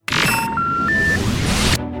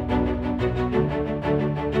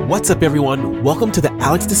What's up, everyone? Welcome to the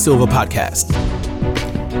Alex Da Silva podcast.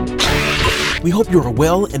 We hope you are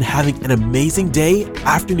well and having an amazing day,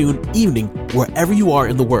 afternoon, evening, wherever you are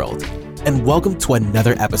in the world. And welcome to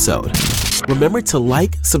another episode. Remember to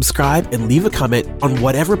like, subscribe, and leave a comment on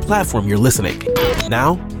whatever platform you're listening.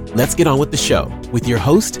 Now, let's get on with the show with your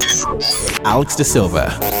host, Alex Da Silva.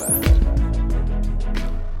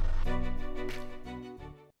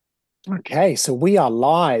 Okay, so we are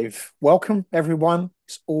live. Welcome, everyone.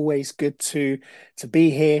 It's always good to be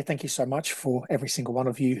here. Thank you so much for every single one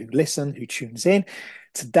of you who listen, who tunes in.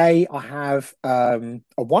 Today, I have a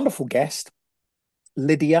wonderful guest,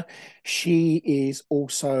 Lydia. She is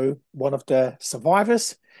also one of the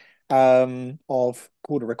survivors of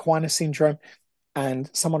Cauda equina syndrome, and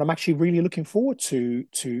someone I'm actually really looking forward to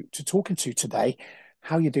talking to today.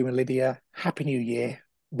 How you doing, Lydia? Happy New Year.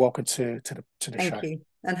 Welcome to the show. Thank you.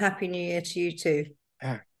 And Happy New Year to you too.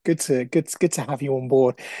 Good to have you on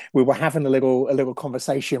board. We were having a little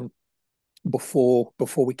conversation before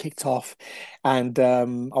we kicked off, and I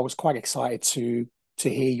was quite excited to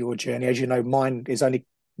hear your journey. As you know, mine is only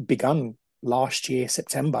begun last year,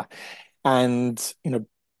 September, and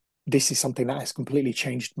this is something that has completely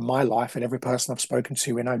changed my life and every person I've spoken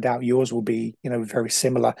to, and no doubt yours will be very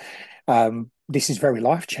similar. This is very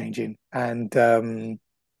life-changing, and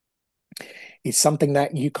it's something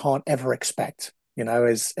that you can't ever expect,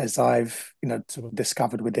 as I've, sort of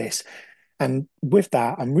discovered with this. And with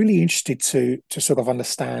that, I'm really interested to sort of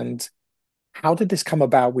understand, how did this come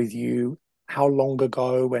about with you? How long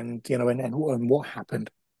ago, and what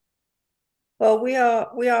happened? Well, we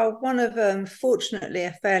are one of fortunately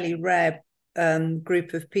a fairly rare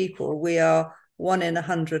group of people. We are 1 in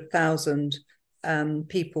 100,000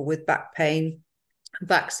 people with back pain,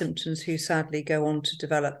 back symptoms, who sadly go on to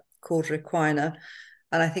develop Cauda equina.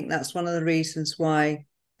 And I think that's one of the reasons why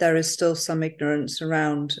there is still some ignorance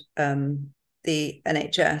around the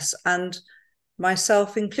NHS, and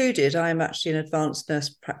myself included. I'm actually an advanced nurse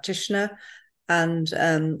practitioner, and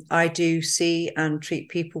I do see and treat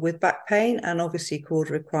people with back pain. And obviously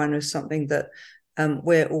Cauda equina is something that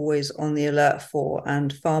we're always on the alert for,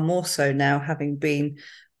 and far more so now, having been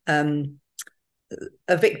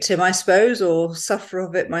a victim, I suppose, or sufferer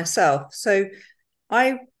of it myself. So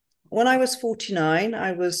when I was 49,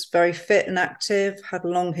 I was very fit and active, had a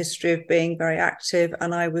long history of being very active,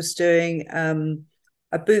 and I was doing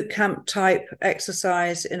a boot camp type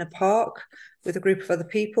exercise in a park with a group of other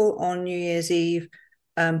people on New Year's Eve,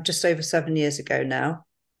 just over 7 years ago now.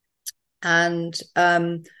 And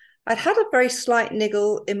I'd had a very slight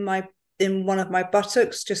niggle in one of my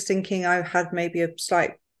buttocks, just thinking I had maybe a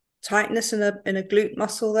slight tightness in a glute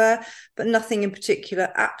muscle there, but nothing in particular.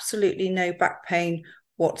 Absolutely no back pain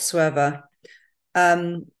whatsoever.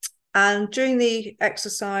 And during the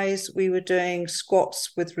exercise, we were doing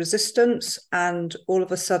squats with resistance, and all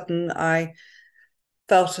of a sudden I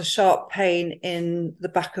felt a sharp pain in the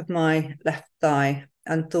back of my left thigh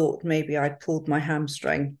and thought maybe I'd pulled my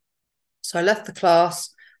hamstring. So I left the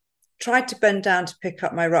class, tried to bend down to pick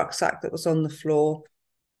up my rucksack that was on the floor,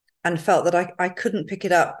 and felt that I couldn't pick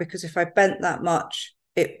it up, because if I bent that much,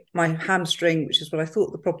 my hamstring, which is what I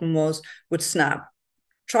thought the problem was, would snap.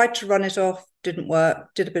 Tried to run it off, didn't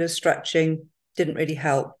work, did a bit of stretching, didn't really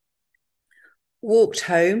help. Walked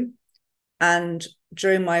home, and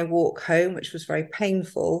during my walk home, which was very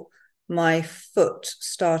painful, my foot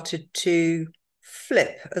started to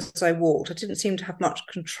flip as I walked. I didn't seem to have much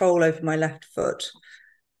control over my left foot.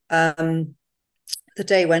 The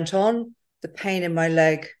day went on, the pain in my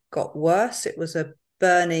leg got worse. It was a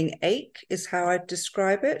burning ache, is how I'd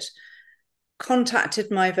describe it.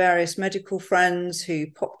 Contacted my various medical friends,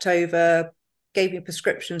 who popped over, gave me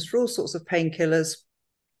prescriptions for all sorts of painkillers,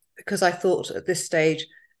 because I thought at this stage,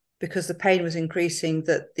 because the pain was increasing,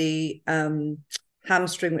 that the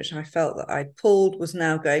hamstring, which I felt that I'd pulled, was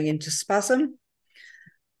now going into spasm.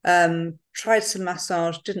 Tried some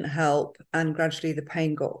massage, didn't help, and gradually the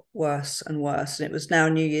pain got worse and worse. And it was now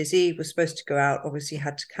New Year's Eve, was supposed to go out, obviously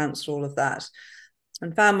had to cancel all of that,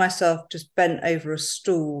 and found myself just bent over a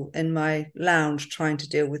stool in my lounge trying to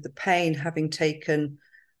deal with the pain, having taken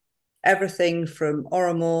everything from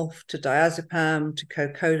Oromorph to diazepam to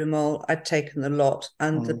cocodamol. I'd taken the lot,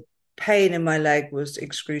 and the pain in my leg was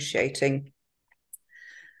excruciating.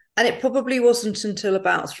 And it probably wasn't until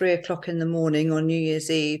about 3 o'clock in the morning on New Year's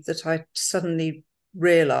Eve that I suddenly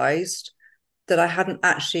realised that I hadn't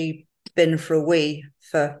actually been for a wee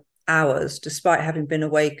for hours, despite having been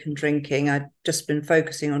awake and drinking. I'd just been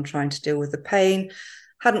focusing on trying to deal with the pain.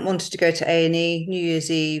 Hadn't wanted to go to A&E. New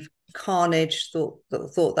Year's Eve, carnage, thought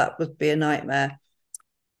that would be a nightmare.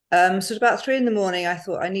 So at about 3 in the morning, I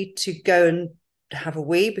thought I need to go and have a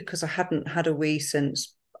wee because I hadn't had a wee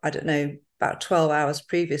since, I don't know, about 12 hours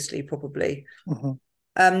previously, probably.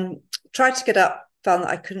 Tried to get up, found that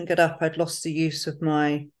I couldn't get up. I'd lost the use of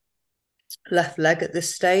my left leg at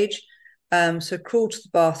this stage. So crawled to the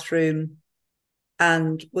bathroom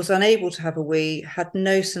and was unable to have a wee, had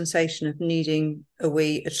no sensation of needing a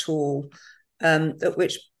wee at all. At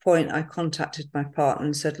which point I contacted my partner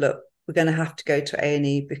and said, look, we're going to have to go to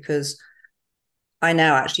A&E because I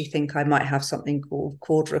now actually think I might have something called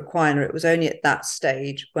cauda equina. It was only at that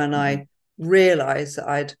stage when I realised that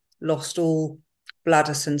I'd lost all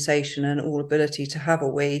bladder sensation and all ability to have a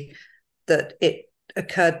wee, that it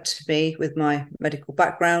occurred to me with my medical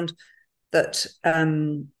background that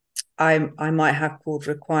I might have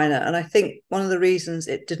cauda equina. And I think one of the reasons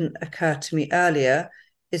it didn't occur to me earlier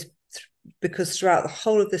is because throughout the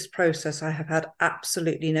whole of this process, I have had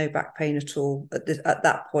absolutely no back pain at all at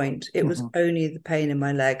that point. It was only the pain in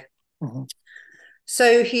my leg.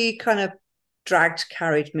 So he kind of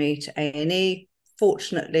carried me to A&E.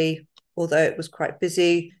 Fortunately, although it was quite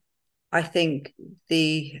busy, I think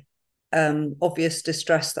the obvious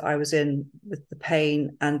distress that I was in with the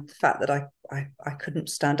pain and the fact that I couldn't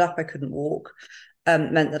stand up, I couldn't walk,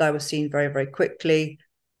 meant that I was seen very, very quickly.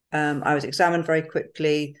 I was examined very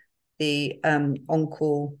quickly. The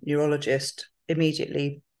on-call neurologist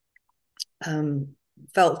immediately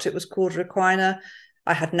felt it was cauda equina.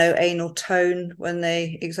 I had no anal tone when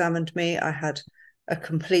they examined me. I had a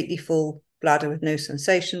completely full bladder with no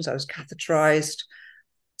sensations. I was catheterized.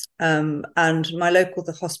 And my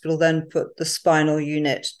the hospital then put the spinal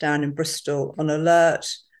unit down in Bristol on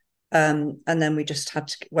alert. And then we just had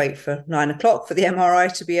to wait for 9 o'clock for the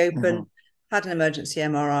MRI to be open. Had an emergency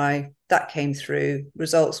MRI that came through.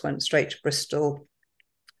 Results went straight to Bristol.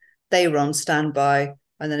 They were on standby,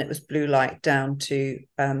 and then it was blue light down to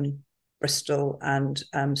Bristol and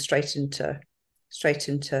straight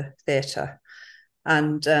into theatre.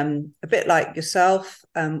 And a bit like yourself,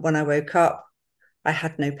 when I woke up, I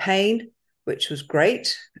had no pain, which was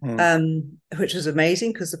great, which was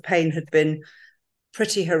amazing because the pain had been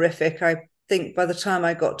pretty horrific. I think by the time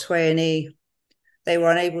I got to A&E, they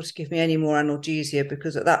were unable to give me any more analgesia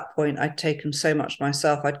because at that point I'd taken so much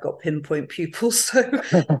myself. I'd got pinpoint pupils, so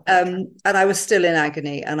and I was still in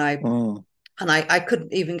agony, and I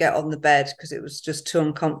couldn't even get on the bed because it was just too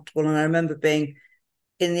uncomfortable. And I remember being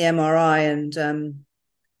in the MRI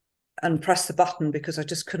and press the button because I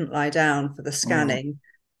just couldn't lie down for the scanning.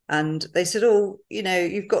 And they said, oh,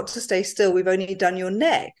 you've got to stay still. We've only done your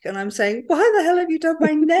neck. And I'm saying, why the hell have you done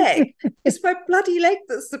my neck? It's my bloody leg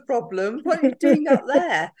that's the problem. What are you doing up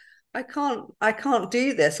there? I can't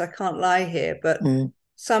do this. I can't lie here. But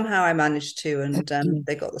somehow I managed to, and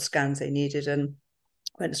they got the scans they needed and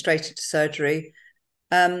went straight into surgery.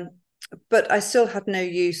 But I still had no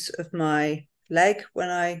use of my leg when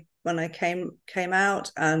I came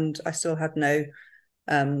out, and I still had no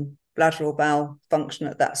bladder or bowel function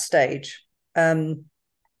at that stage.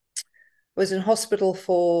 Was in hospital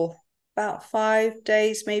for about 5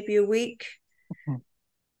 days, maybe a week,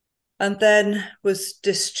 and then was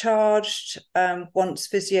discharged once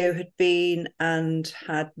physio had been and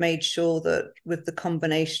had made sure that with the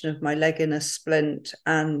combination of my leg in a splint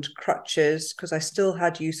and crutches, because I still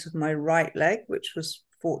had use of my right leg, which was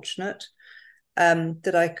fortunate,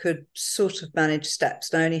 that I could sort of manage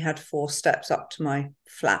steps. And I only had 4 steps up to my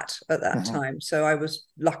flat at that time. So I was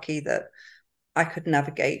lucky that I could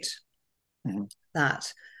navigate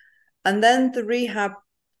that. And then the rehab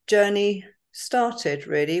journey started,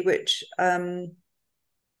 really, which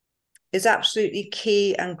is absolutely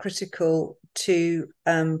key and critical to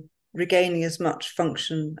regaining as much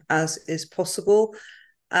function as is possible.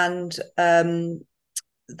 And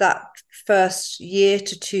that first year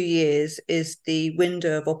to 2 years is the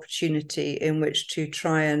window of opportunity in which to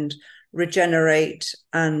try and regenerate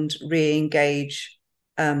and re-engage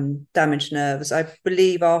damaged nerves. I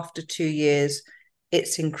believe after 2 years,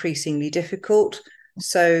 it's increasingly difficult.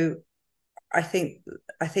 So I think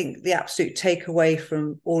the absolute takeaway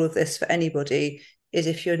from all of this for anybody is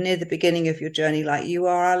if you're near the beginning of your journey like you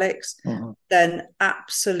are, Alex, then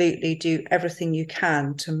absolutely do everything you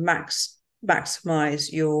can to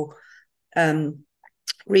maximize your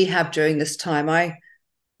rehab during this time.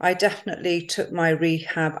 I definitely took my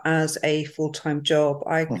rehab as a full-time job.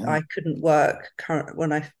 I couldn't work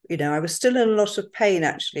when I was still in a lot of pain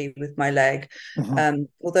actually with my leg.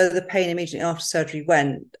 Although the pain immediately after surgery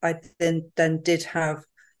went, I then did have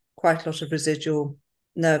quite a lot of residual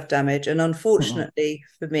nerve damage. And unfortunately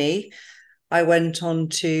for me, I went on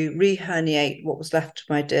to re-herniate what was left of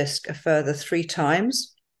my disc a further 3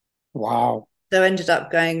 times. Wow. So I ended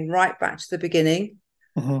up going right back to the beginning.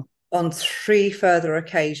 on 3 further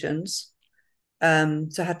occasions. So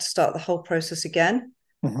I had to start the whole process again,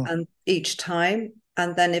 and each time.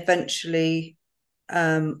 And then eventually,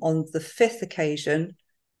 on the 5th occasion,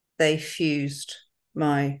 they fused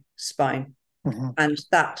my spine. And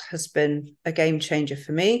that has been a game changer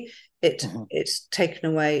for me. It's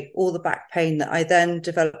taken away all the back pain that I then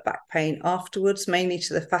developed back pain afterwards, mainly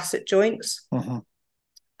to the facet joints.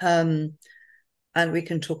 And we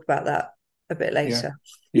can talk about that a bit later.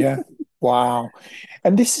 Yeah. Wow.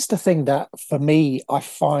 And this is the thing that for me, I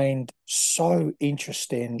find so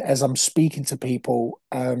interesting as I'm speaking to people,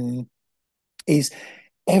 is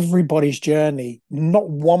everybody's journey. Not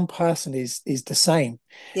one person is the same.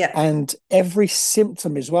 Yeah. And every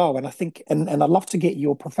symptom as well. And I think, and I'd love to get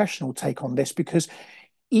your professional take on this, because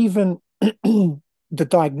even the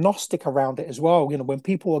diagnostic around it as well, when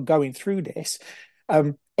people are going through this,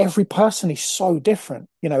 every person is so different.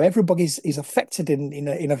 Everybody's is affected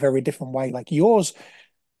in a very different way. Like yours,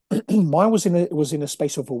 mine was in a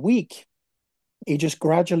space of a week. It just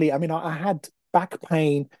gradually, I mean, I had back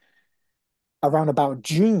pain around about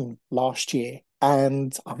June last year,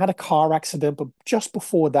 and I had a car accident. But just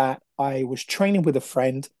before that, I was training with a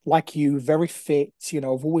friend, like you, very fit. I've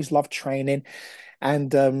always loved training,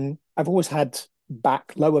 and I've always had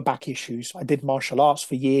lower back issues. I did martial arts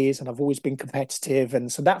for years, and I've always been competitive,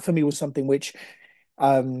 and so that for me was something which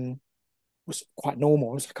um, was quite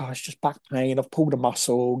normal. I was like, oh, it's just back pain. I've pulled a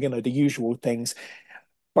muscle, the usual things.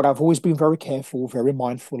 But I've always been very careful, very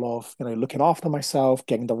mindful of, looking after myself,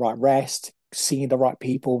 getting the right rest, seeing the right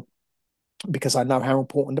people, because I know how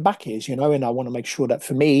important the back is, and I want to make sure that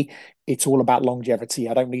for me, it's all about longevity.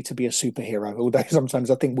 I don't need to be a superhero, although sometimes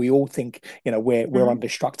I think we all think, we're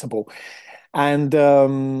indestructible. And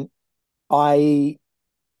I,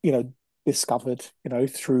 discovered,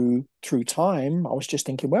 through time, I was just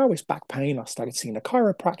thinking, well, it's back pain. I started seeing a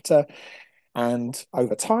chiropractor, and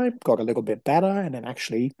over time got a little bit better. And then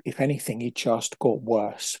actually, if anything, it just got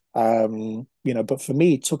worse. But for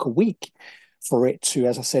me, it took a week for it to,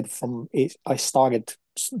 as I said, from it, I started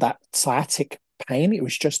that sciatic pain. It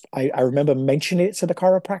was just, I remember mentioning it to the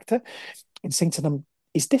chiropractor and saying to them,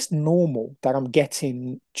 is this normal that I'm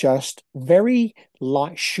getting just very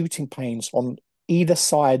light shooting pains on either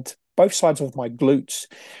side, both sides of my glutes,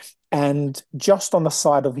 and just on the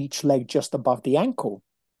side of each leg, just above the ankle?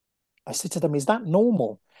 I said to them, is that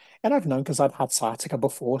normal? And I've known, because I've had sciatica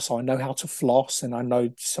before, so I know how to floss and I know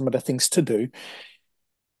some of the things to do.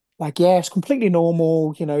 Like, yeah, it's completely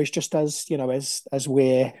normal. It's just as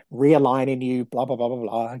we're realigning you, blah, blah, blah,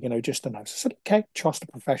 blah, blah, just a nose. I said, okay, trust the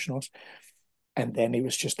professionals. And then it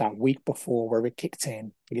was just that week before where it kicked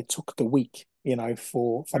in. It took the week,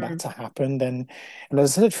 for that to happen. And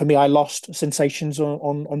as I said, for me, I lost sensations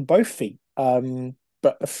on both feet.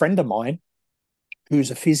 But a friend of mine,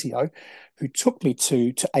 who's a physio, who took me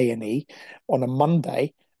to A&E on a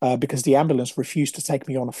Monday, because the ambulance refused to take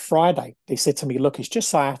me on a Friday. They said to me, look, it's just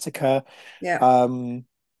sciatica. Yeah.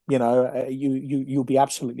 You'll be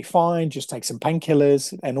absolutely fine. Just take some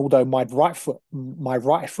painkillers. And although my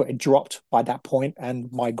right foot had dropped by that point,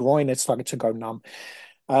 and my groin had started to go numb.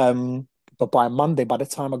 But by Monday, by the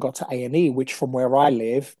time I got to A&E, which from where I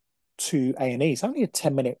live to A&E is only a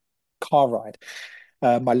 10-minute car ride,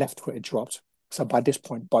 my left foot had dropped. So by this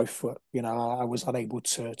point, both foot, I was unable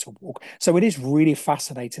to walk. So it is really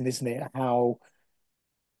fascinating, isn't it, how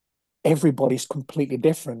everybody's completely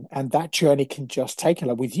different, and that journey can just take,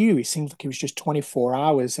 like with you, it seems like it was just 24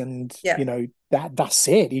 hours, and Yeah. that's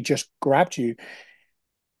it. He just grabbed you.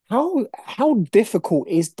 How difficult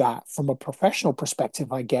is that from a professional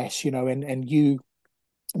perspective, I guess, and you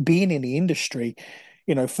being in the industry,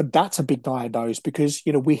 for that to be diagnosed? Because,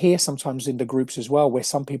 we hear sometimes in the groups as well where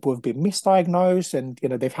some people have been misdiagnosed, and,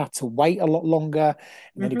 they've had to wait a lot longer.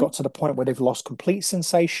 And then it got to the point where they've lost complete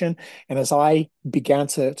sensation. And as I began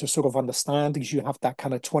to sort of understand, is you have that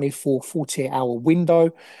kind of 24, 48-hour window.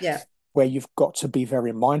 Yeah. Where you've got to be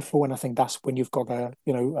very mindful. And I think that's when you've got to,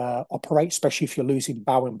 operate, especially if you're losing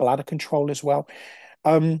bowel and bladder control as well.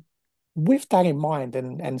 With that in mind,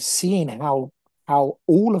 and seeing how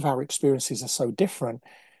all of our experiences are so different,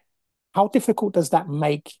 how difficult does that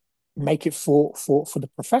make it for the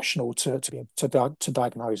professional to be able to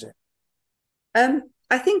diagnose it?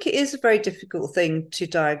 I think it is a very difficult thing to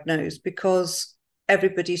diagnose, because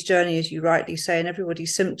everybody's journey, as you rightly say, and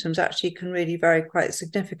everybody's symptoms actually can really vary quite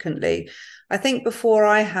significantly. I think before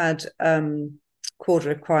I had cauda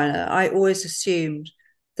equina, I always assumed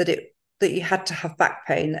that you had to have back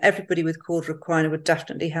pain. Everybody with cauda equina would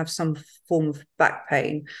definitely have some form of back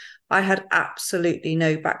pain. I had absolutely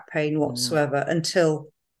no back pain whatsoever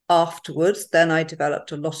until afterwards. Then I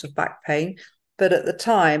developed a lot of back pain. But at the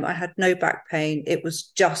time, I had no back pain. It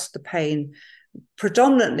was just the pain,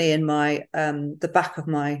 predominantly in my the back of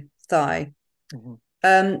my thigh.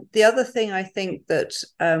 Mm-hmm. The other thing I think that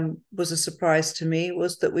was a surprise to me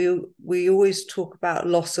was that we always talk about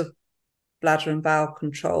loss of bladder and bowel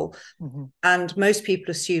control, Mm-hmm. and most people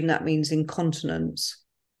assume that means incontinence.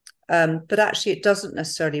 But actually, it doesn't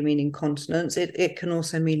necessarily mean incontinence. It can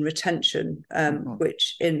also mean retention,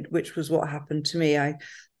 which was what happened to me.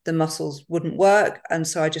 The muscles wouldn't work, and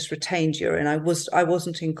so I just retained urine. I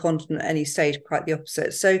wasn't incontinent at any stage, quite the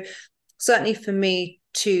opposite. So certainly for me,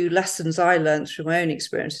 two lessons I learned through my own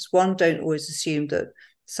experiences. One, don't always assume that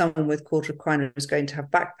someone with cauda equina is going to have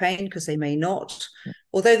back pain, because they may not,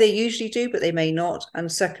 although they usually do, but they may not.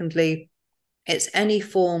 And secondly, it's any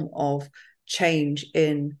form of change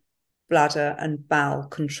in bladder and bowel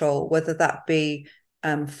control, whether that be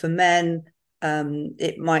for men,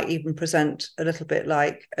 it might even present a little bit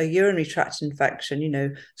like a urinary tract infection,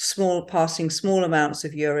 passing small amounts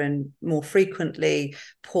of urine more frequently,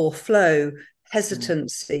 poor flow,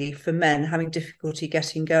 hesitancy for men, having difficulty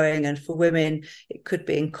getting going. And for women, it could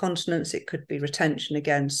be incontinence, it could be retention,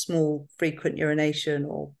 again, small, frequent urination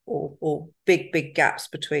or big gaps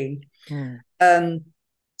between.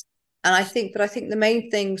 And I think the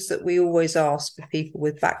main things that we always ask for people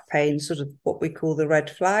with back pain, sort of what we call the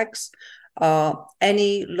red flags, are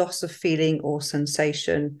any loss of feeling or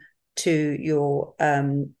sensation to your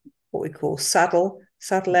what we call saddle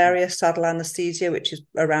area, saddle anesthesia, which is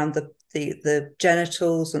around the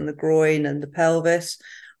genitals and the groin and the pelvis,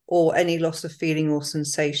 or any loss of feeling or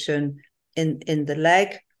sensation in the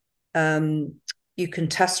leg. You can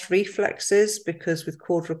test reflexes, because with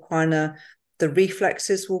cauda equina, the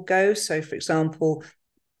reflexes will go. So, for example,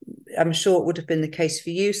 I'm sure it would have been the case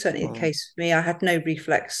for you, certainly the case for me. I had no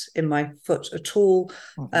reflex in my foot at all,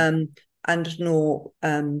 and nor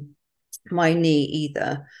my knee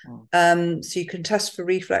either. So you can test for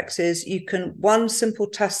reflexes. One simple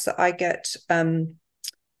test that I get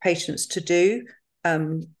patients to do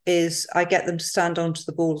is I get them to stand onto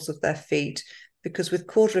the balls of their feet, because with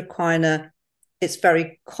cauda equina, it's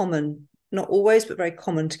very common, not always, but very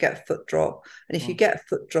common to get foot drop. And if you get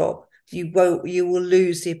foot drop, you will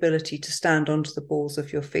lose the ability to stand onto the balls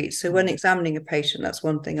of your feet. So when examining a patient, that's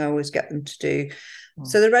one thing I always get them to do.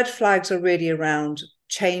 So the red flags are really around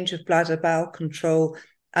change of bladder bowel control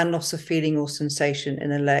and loss of feeling or sensation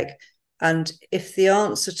in a leg. And if the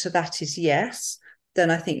answer to that is yes,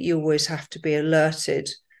 then I think you always have to be alerted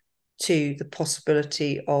to the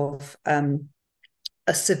possibility of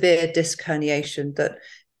a severe disc herniation that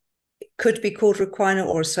could be cauda equina,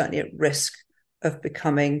 or is certainly at risk of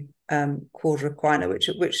becoming cauda equina,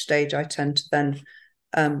 at which stage I tend to then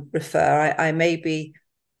refer. I may be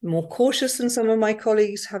more cautious than some of my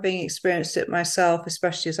colleagues, having experienced it myself,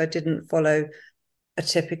 especially as I didn't follow a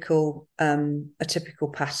typical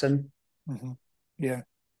pattern. Yeah.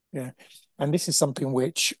 And this is something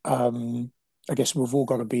which I guess we've all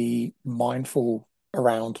got to be mindful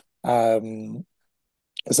around,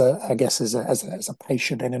 as a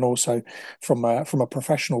patient, and then also from a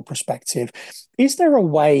professional perspective. Is there a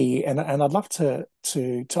way, and I'd love to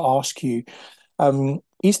ask you,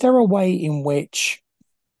 is there a way in which,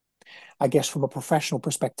 I guess from a professional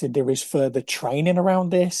perspective, there is further training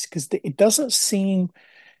around this? Because it doesn't seem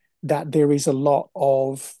that there is a lot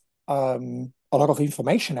of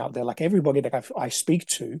information out there. Like, everybody that I speak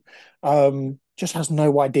to just has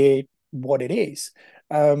no idea what it is.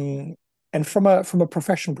 And from a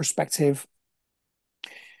professional perspective,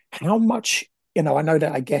 how much, I know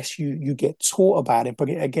that I guess you get taught about it, but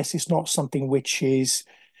I guess it's not something which is,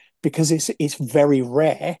 because it's very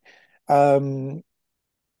rare.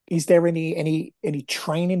 Is there any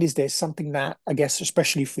training? Is there something that, I guess,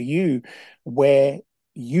 especially for you, where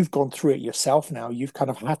you've gone through it yourself now, you've kind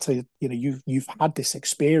of had to, you've had this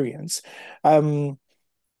experience.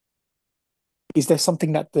 Is there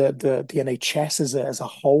something that the NHS as a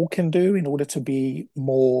whole can do in order to be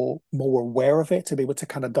more aware of it, to be able to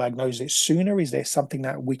kind of diagnose it sooner? Is there something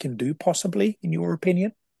that we can do, possibly, in your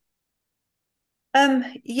opinion?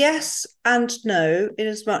 Yes and no, in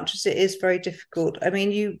as much as it is very difficult. I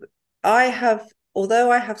mean,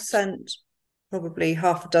 although I have sent probably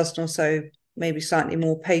half a dozen or so, maybe slightly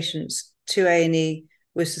more, patients to A&E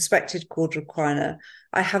with suspected cauda equina,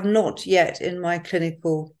 I have not yet in my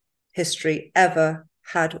clinical history ever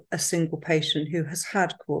had a single patient who has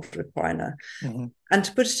had cauda equina. And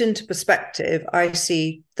to put it into perspective, I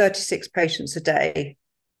see 36 patients a day,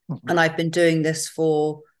 and I've been doing this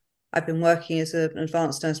I've been working as an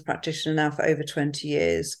advanced nurse practitioner now for over 20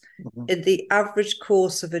 years. In the average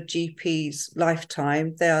course of a GP's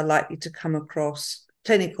lifetime, they are likely to come across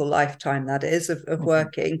clinical lifetime, that is, of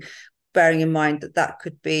working, bearing in mind that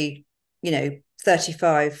could be,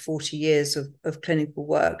 35, 40 years of clinical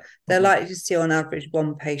work, they're likely to see on average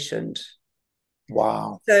one patient.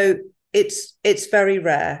 Wow. So it's very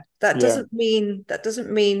rare. That doesn't mean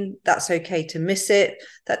that's okay to miss it.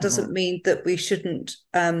 That doesn't mean that we shouldn't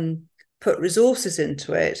put resources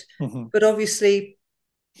into it. But obviously,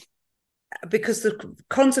 because the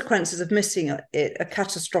consequences of missing it are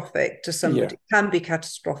catastrophic to somebody, can be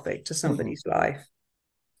catastrophic to somebody's life.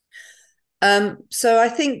 So I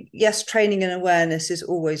think, yes, training and awareness is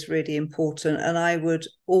always really important. And I would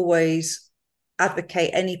always advocate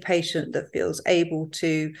any patient that feels able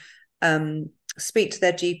to speak to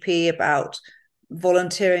their GP about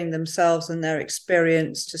volunteering themselves and their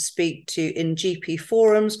experience, to speak to in GP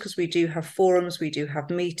forums, because we do have forums, we do have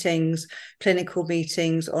meetings, clinical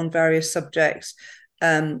meetings on various subjects,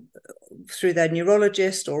 through their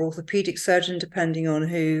neurologist or orthopedic surgeon, depending on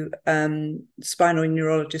who, spinal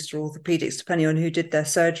neurologist or orthopedics, depending on who did their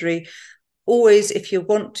surgery. Always, if you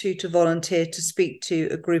want to volunteer to speak to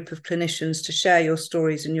a group of clinicians, to share your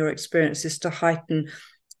stories and your experiences, to heighten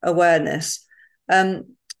awareness.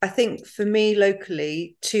 I think for me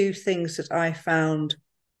locally, two things that I found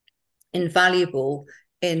invaluable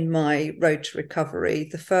in my road to recovery.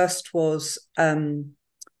 The first was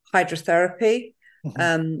hydrotherapy.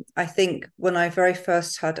 I think when I very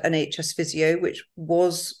first had NHS physio, which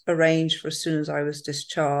was arranged for as soon as I was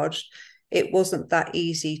discharged, it wasn't that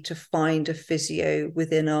easy to find a physio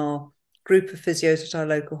within our group of physios at our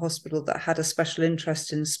local hospital that had a special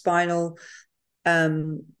interest in spinal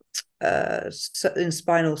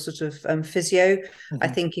sort of physio. I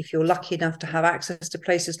think if you're lucky enough to have access to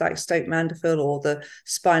places like Stoke Mandeville or the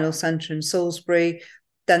Spinal Centre in Salisbury,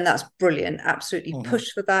 then that's brilliant. Absolutely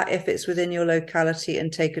push for that if it's within your locality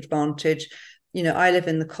and take advantage. I live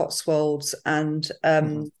in the Cotswolds, and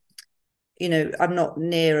I'm not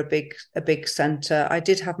near a big centre. I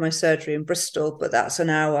did have my surgery in Bristol, but that's an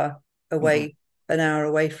hour away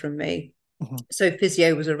from me. So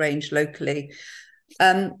physio was arranged locally.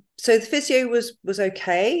 So the physio was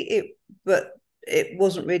okay, but it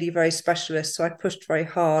wasn't really very specialist. So I pushed very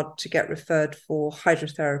hard to get referred for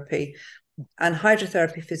hydrotherapy. And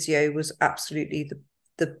hydrotherapy physio was absolutely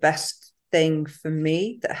the best thing for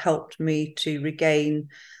me, that helped me to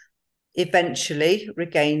eventually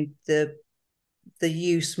regain the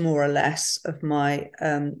use, more or less, of my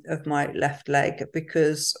left leg,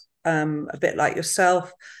 because a bit like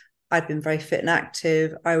yourself, I'd been very fit and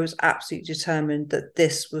active. I was absolutely determined that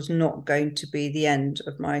this was not going to be the end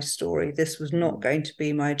of my story. This was not going to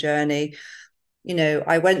be my journey.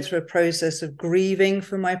 I went through a process of grieving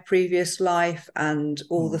for my previous life and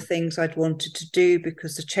all the things I'd wanted to do,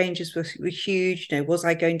 because the changes were huge. Was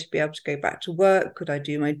I going to be able to go back to work? Could I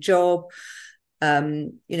do my job? Was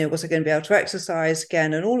I going to be able to exercise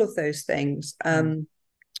again? And all of those things.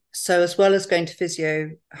 So as well as going to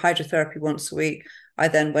physio, hydrotherapy once a week, I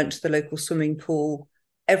then went to the local swimming pool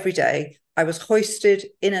every day. I was hoisted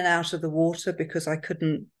in and out of the water because I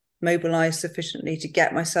couldn't mobilize sufficiently to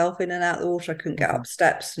get myself in and out of the water. I couldn't get up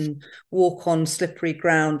steps and walk on slippery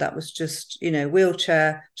ground. That was just,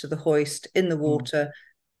 wheelchair to the hoist in the water.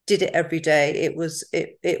 Did it every day.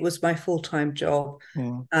 It was my full-time job.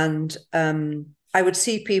 And I would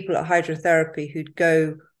see people at hydrotherapy who'd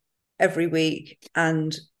go every week,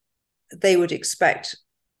 and they would expect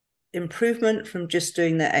improvement from just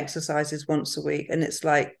doing their exercises once a week. And it's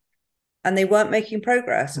like, and they weren't making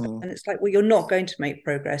progress. And it's like, well, you're not going to make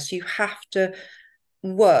progress. You have to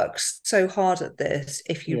work so hard at this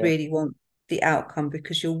if you really want the outcome,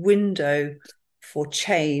 because your window for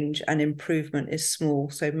change and improvement is small.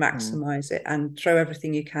 So maximize it and throw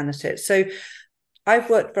everything you can at it. So I've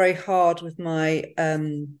worked very hard with my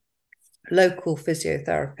local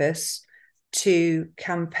physiotherapists to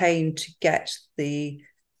campaign to get the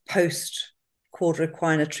post quad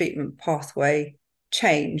equina treatment pathway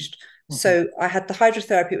changed. So I had the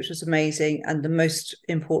hydrotherapy, which was amazing, and the most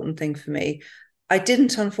important thing for me, I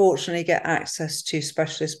didn't unfortunately get access to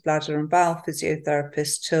specialist bladder and bowel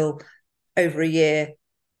physiotherapists till over a year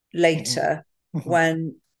later,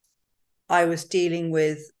 when I was dealing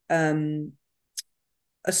with a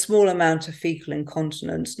small amount of fecal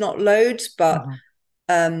incontinence, not loads, but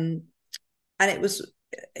and it was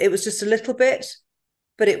just a little bit,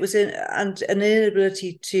 but it was and an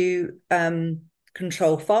inability to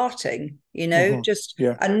control farting,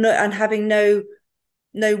 and having no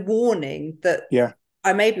warning that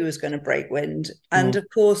I maybe was going to break wind. And Mm. of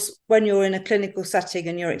course, when you're in a clinical setting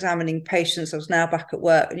and you're examining patients, I was now back at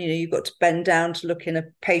work, and you've got to bend down to look in a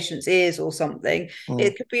patient's ears or something. Mm.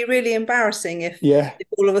 It could be really embarrassing Yeah. if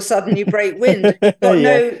all of a sudden you break wind.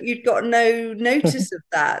 Yeah. You've got no notice of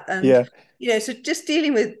that. And Yeah. so just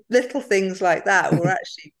dealing with little things like that were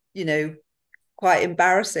actually, quite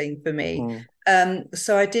embarrassing for me. Mm.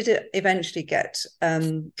 So I did eventually get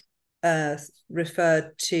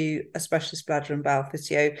referred to a specialist bladder and bowel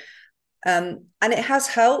physio, and it has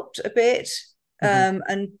helped a bit. Mm-hmm.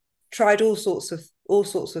 And tried all sorts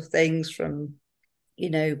of things, from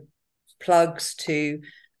plugs to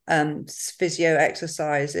physio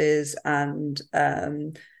exercises and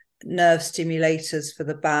nerve stimulators for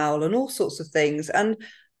the bowel and all sorts of things. And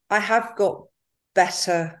I have got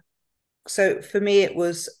better. So for me, it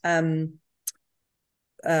was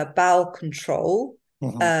bowel control.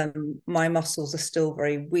 Mm-hmm. My muscles are still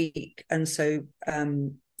very weak, and so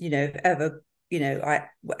if ever I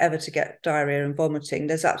were ever to get diarrhea and vomiting,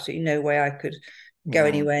 there's absolutely no way I could go Mm.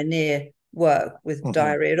 anywhere near work with Mm-hmm.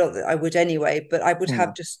 diarrhea. Not that I would anyway, but I would have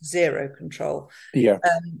Mm. just zero control. Yeah.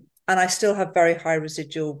 And I still have very high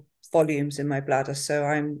residual volumes in my bladder, so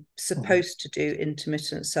I'm Mm-hmm. supposed to do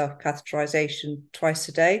intermittent self-catheterization twice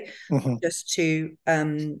a day, Mm-hmm. just to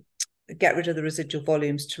get rid of the residual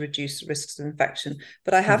volumes to reduce the risks of infection.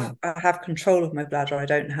 But I Mm-hmm. have control of my bladder. I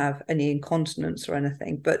don't have any incontinence or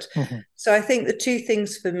anything. But Mm-hmm. so I think the two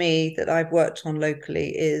things for me that I've worked on locally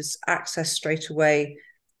is access straight away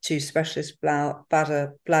to specialist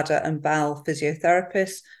bladder and bowel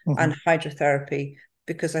physiotherapists, Mm-hmm. and hydrotherapy.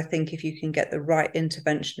 Because I think if you can get the right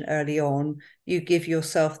intervention early on, you give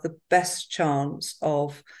yourself the best chance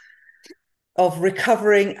of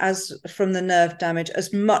recovering as from the nerve damage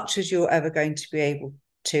as much as you're ever going to be able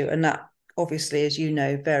to. And that, obviously, as you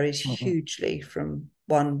know, varies Mm-hmm. hugely from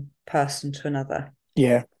one person to another.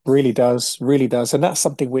 Yeah, really does, really does. And that's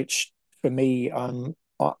something which for me,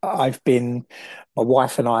 I've been, my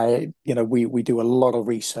wife and I, we do a lot of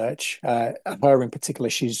research. Her in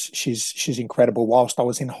particular, she's incredible. Whilst I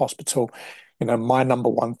was in hospital, my number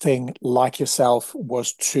one thing, like yourself,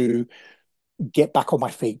 was to get back on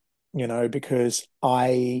my feet, because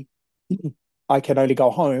I can only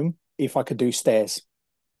go home if I could do stairs.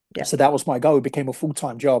 Yeah. So that was my goal. It became a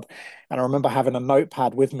full-time job. And I remember having a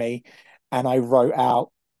notepad with me, and I wrote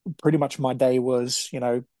out pretty much my day was,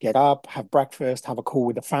 get up, have breakfast, have a call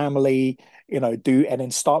with the family, and then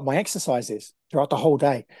start my exercises throughout the whole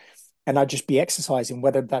day. And I'd just be exercising,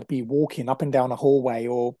 whether that be walking up and down a hallway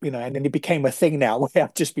or, and then it became a thing now where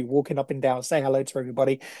I'd just be walking up and down, say hello to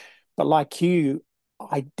everybody. But like you,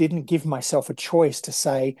 I didn't give myself a choice to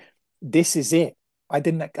say, this is it. I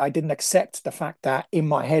didn't accept the fact that in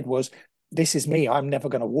my head was, this is me. I'm never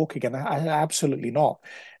going to walk again. Absolutely not.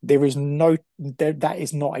 That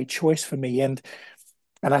is not a choice for me. And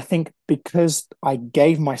I think because I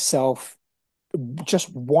gave myself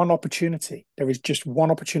just one opportunity, there is just one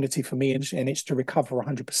opportunity for me, and it's to recover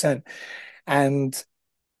 100%. And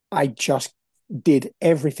I just did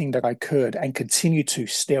everything that I could and continue to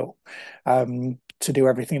still, to do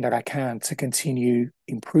everything that I can to continue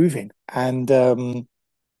improving. And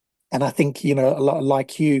I think, a lot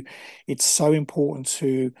like you, it's so important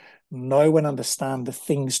to know and understand the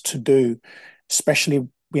things to do, especially,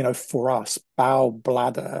 for us, bowel,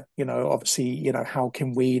 bladder, obviously, how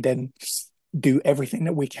can we then do everything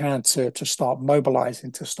that we can to start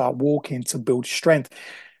mobilizing, to start walking, to build strength.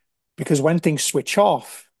 Because when things switch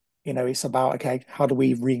off, it's about, okay, how do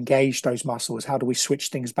we re-engage those muscles? How do we switch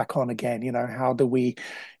things back on again? How do we,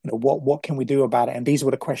 what can we do about it? And these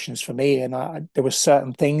were the questions for me. And there were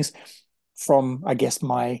certain things from, I guess,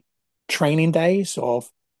 my training days of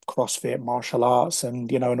CrossFit, martial arts,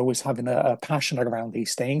 and always having a passion around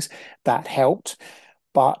these things that helped.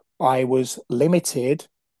 But I was limited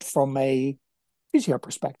from a physio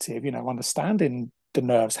perspective, understanding the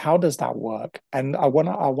nerves. How does that work? And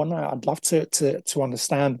I'd love to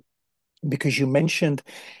understand, because you mentioned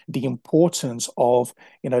the importance of,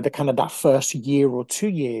 the kind of that first year or 2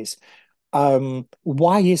 years.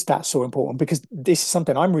 Why is that so important? Because this is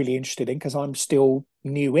something I'm really interested in, because I'm still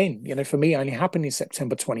new in, for me, it only happened in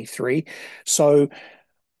September 23. So,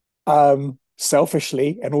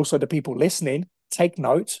 selfishly, and also the people listening, take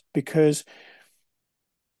note, because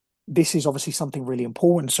this is obviously something really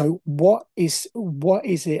important. So what is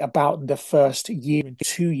it about the first year and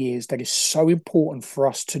 2 years that is so important for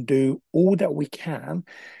us to do all that we can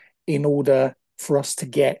in order for us to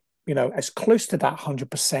get, as close to that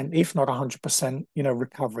 100%, if not 100%,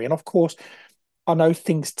 recovery? And of course, I know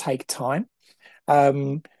things take time.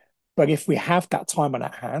 But But if we have that time on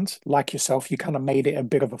our hand, like yourself, you kind of made it a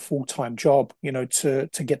bit of a full-time job, to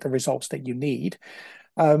get the results that you need.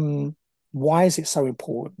 Um, why is it so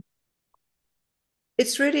important?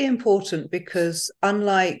 It's really important because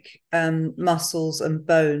unlike muscles and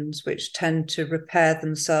bones, which tend to repair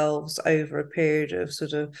themselves over a period of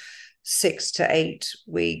sort of 6 to 8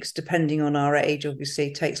 weeks, depending on our age, obviously,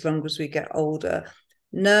 it takes longer as we get older.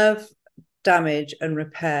 Nerve damage and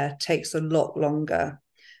repair takes a lot longer.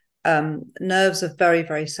 Nerves are very,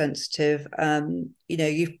 very sensitive.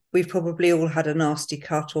 We've probably all had a nasty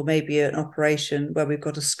cut or maybe an operation where we've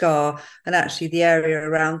got a scar, and actually the area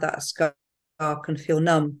around that scar can feel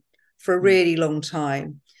numb for a really long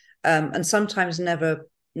time, and sometimes never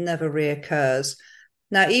reoccurs.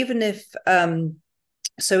 Now, even if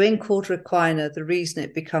so in cord recliner, the reason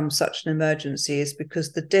it becomes such an emergency is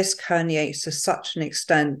because the disc herniates to such an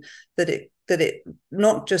extent that it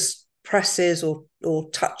not just presses or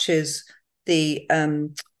touches the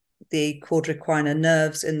cord recliner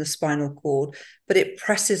nerves in the spinal cord, but it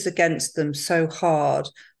presses against them so hard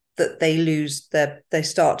that they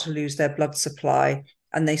start to lose their blood supply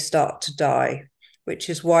and they start to die, which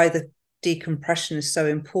is why the decompression is so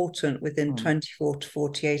important within 24 to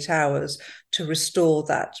 48 hours to restore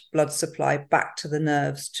that blood supply back to the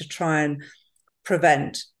nerves to try and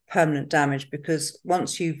prevent permanent damage. Because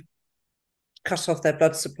once you've cut off their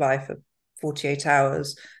blood supply for 48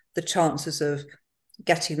 hours, the chances of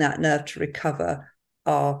getting that nerve to recover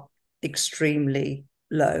are extremely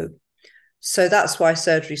low. So that's why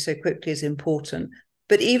surgery so quickly is important.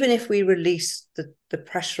 But even if we release the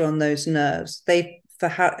pressure on those nerves, for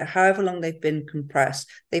however long they've been compressed,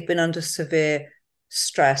 they've been under severe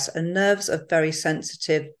stress, and nerves are very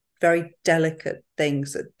sensitive, very delicate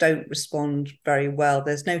things that don't respond very well.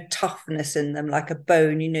 There's no toughness in them like a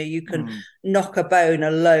bone. You can knock a bone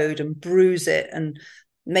a load and bruise it and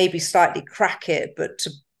maybe slightly crack it, but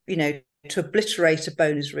to obliterate a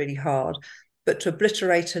bone is really hard. But to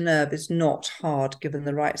obliterate a nerve is not hard given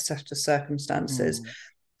the right set of circumstances.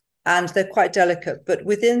 And they're quite delicate. But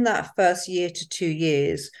within that first year to 2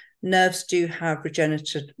 years, nerves do have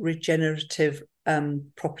regenerative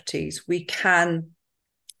properties. We can,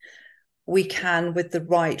 with the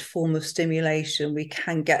right form of stimulation, we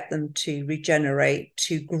can get them to regenerate,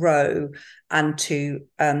 to grow, and to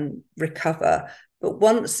recover. But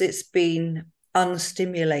once it's been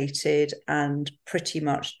unstimulated and pretty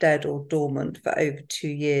much dead or dormant for over 2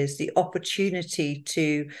 years, the opportunity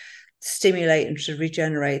to stimulate and to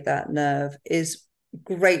regenerate that nerve is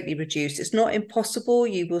greatly reduced. It's not impossible.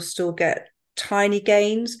 You will still get tiny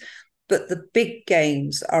gains, but the big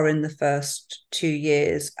gains are in the first 2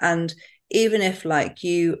 years. And even if, like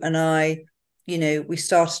you and I, we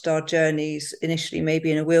started our journeys initially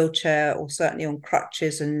maybe in a wheelchair or certainly on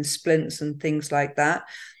crutches and in splints and things like that,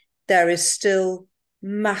 there is still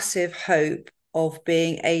massive hope of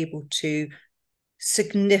being able to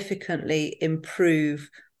significantly improve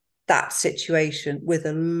that situation with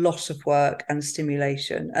a lot of work and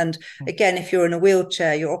stimulation. And again, if you're in a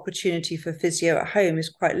wheelchair, your opportunity for physio at home is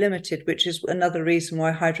quite limited, which is another reason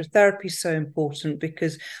why hydrotherapy is so important,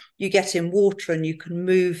 because you get in water and you can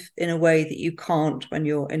move in a way that you can't when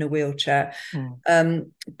you're in a wheelchair.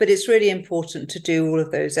 But it's really important to do all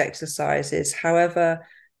of those exercises, however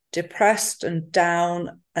depressed and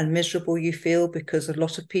down and miserable you feel, because a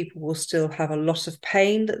lot of people will still have a lot of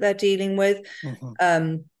pain that they're dealing with.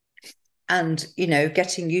 And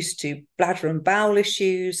getting used to bladder and bowel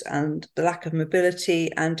issues and the lack of mobility,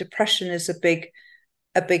 and depression is a big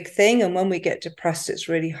thing. And when we get depressed, it's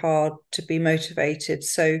really hard to be motivated.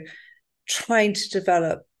 So trying to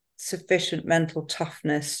develop sufficient mental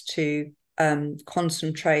toughness to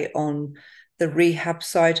concentrate on the rehab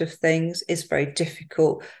side of things is very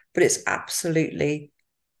difficult, but it's absolutely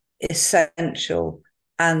essential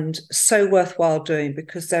and so worthwhile doing,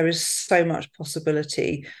 because there is so much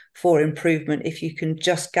possibility for improvement if you can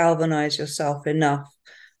just galvanize yourself enough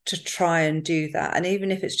to try and do that. And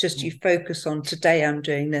even if it's just you focus on today I'm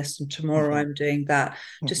doing this and tomorrow I'm doing that,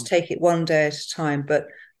 just take it one day at a time. But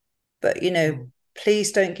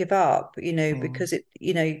please don't give up, because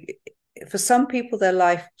for some people their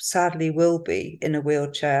life sadly will be in a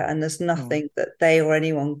wheelchair and there's nothing that they or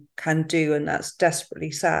anyone can do, and that's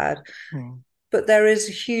desperately sad. But there is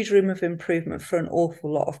a huge room of improvement for an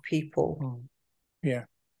awful lot of people. Yeah,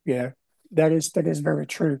 that is very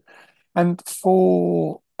true. And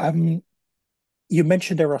for you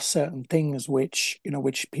mentioned there are certain things which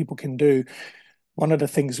people can do. One of the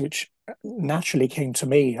things which naturally came to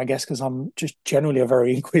me, I guess, because I'm just generally a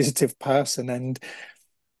very inquisitive person, and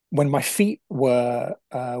when my feet were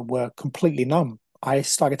completely numb, I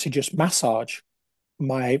started to just massage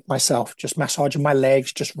myself, just massaging my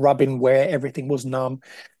legs, just rubbing where everything was numb.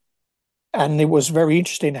 And it was very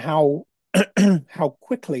interesting how how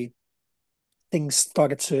quickly things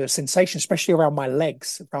started to sensation, especially around my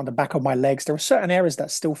legs, around the back of my legs. There are certain areas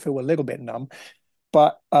that still feel a little bit numb,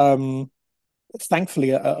 but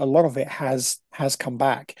thankfully a lot of it has come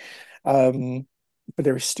back. But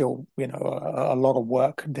there is still, a lot of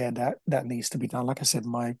work there that needs to be done. Like I said,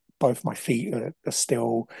 my both my feet are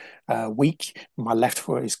still weak. My left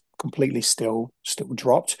foot is completely still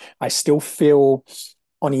dropped. I still feel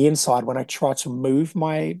on the inside when I try to move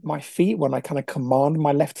my feet, when I kind of command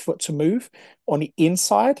my left foot to move on the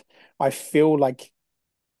inside, I feel like,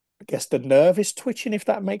 I guess, the nerve is twitching, if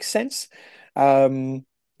that makes sense. Um,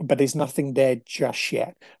 but there's nothing there just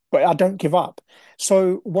yet. But I don't give up.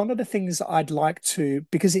 So one of the things I'd like to,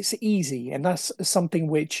 because it's easy, and that's something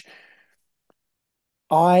which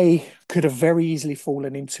I could have very easily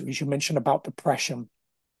fallen into, as you mentioned about depression.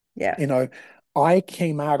 Yeah. You know, I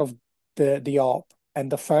came out of the op,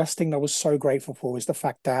 and the first thing I was so grateful for is the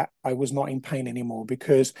fact that I was not in pain anymore.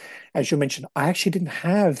 Because, as you mentioned, I actually didn't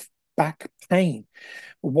have back pain.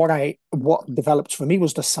 What developed for me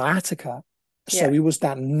was the sciatica. So Yeah. it was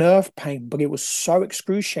that nerve pain, but it was so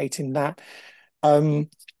excruciating that um,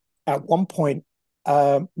 at one point,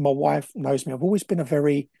 my wife knows me. I've always been a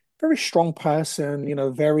very strong person,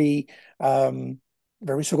 um,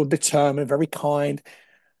 very sort of determined, very kind,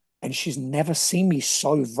 and she's never seen me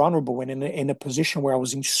so vulnerable and in a position where I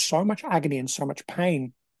was in so much agony and so much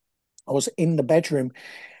pain. I was in the bedroom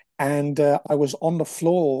and I was on the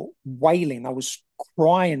floor wailing. I was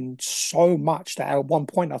crying so much that at one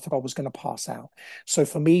point I thought I was going to pass out. So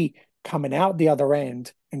for me, coming out the other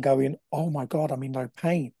end and going, oh my God, I'm in no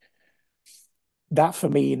pain. That for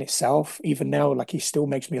me in itself, even now, like, it still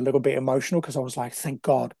makes me a little bit emotional because I was like, thank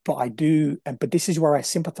God. But I do, but this is where I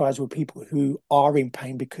sympathize with people who are in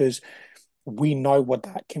pain because we know what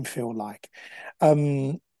that can feel like.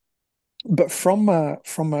 Um, but from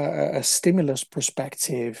a stimulus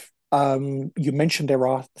perspective, you mentioned there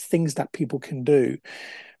are things that people can do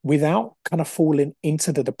without kind of falling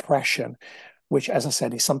into the depression, which, as I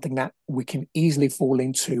said, is something that we can easily fall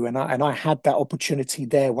into. And I had that opportunity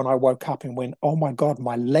there when I woke up and went, oh my God,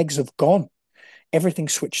 my legs have gone. Everything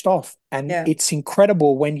switched off. And Yeah. it's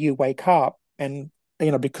incredible when you wake up and,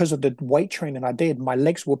 because of the weight training I did, my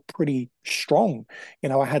legs were pretty strong.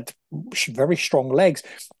 I had very strong legs.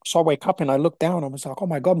 So I wake up and I look down and I was like, oh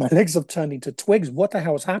my God, my legs have turned into twigs. What the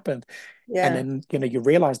hell has happened? And Yeah. then, you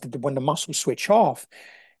realize that when the muscles switch off,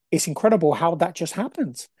 it's incredible how that just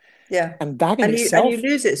happens. Yeah. And that in And you itself,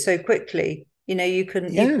 lose it so quickly. You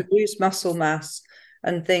can yeah. lose muscle mass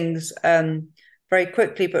and things very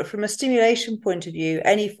quickly. But from a stimulation point of view,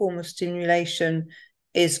 any form of stimulation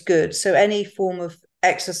is good. So any form of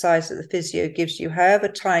exercise that the physio gives you, however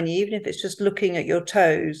tiny, even if it's just looking at your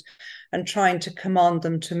toes and trying to command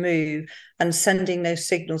them to move and sending those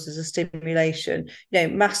signals as a stimulation,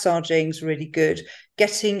 massaging is really good.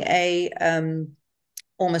 Getting a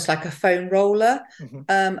almost like a foam roller. Mhm,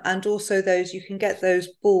 And also you can get those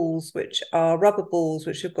balls, which are rubber balls,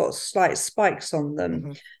 which have got slight spikes on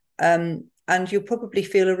them. mhm, And you'll probably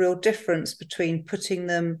feel a real difference between putting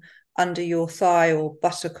them under your thigh or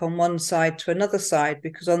buttock on one side to another side,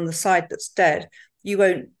 because on the side that's dead, you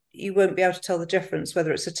won't be able to tell the difference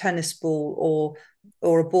whether it's a tennis ball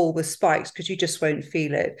or a ball with spikes, because you just won't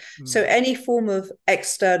feel it. So mm, any form of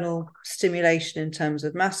external stimulation in terms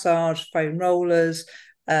of massage, foam rollers,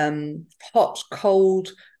 hot, cold,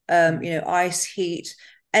 mm, ice, heat,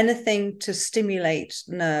 anything to stimulate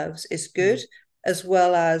nerves is good, mm, as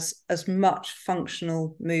well as much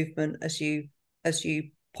functional movement as you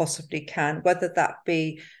possibly can, whether that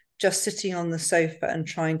be just sitting on the sofa and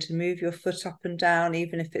trying to move your foot up and down,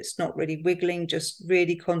 even if it's not really wiggling, just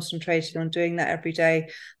really concentrating on doing that every day.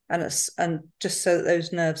 And just so that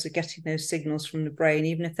those nerves are getting those signals from the brain,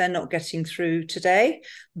 even if they're not getting through today,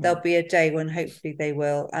 mm, there'll be a day when hopefully they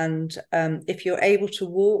will. And if you're able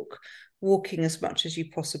to walking as much as you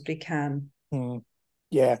possibly can. mm.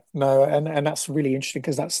 Yeah, no, and that's really interesting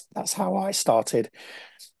because that's how I started.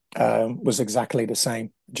 Was exactly the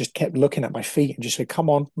same. Just kept looking at my feet and just said, "Come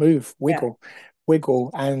on, move, Yeah. wiggle,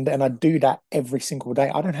 wiggle," and I do that every single day.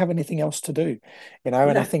 I don't have anything else to do, And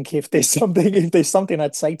I No. think if there's something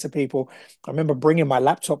I'd say to people, I remember bringing my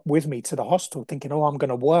laptop with me to the hostel, thinking, "Oh, I'm going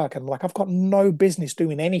to work," and like I've got no business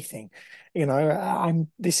doing anything. I'm.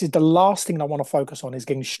 This is the last thing I want to focus on is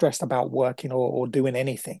getting stressed about working or doing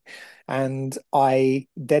anything, and I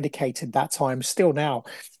dedicated that time. Still now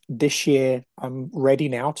this year, I'm ready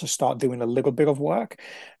now to start doing a little bit of work.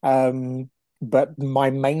 But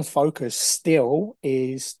my main focus still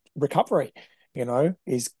is recovery.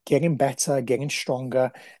 is getting better, getting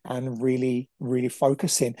stronger, and really, really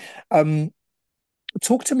focusing. Um,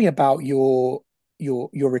 Talk to me about your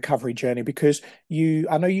recovery journey, because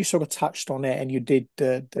I know you sort of touched on it and you did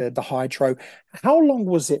the hydro. How long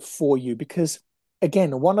was it for you? Because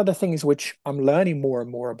again, one of the things which I'm learning more and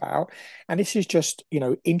more about, and this is just,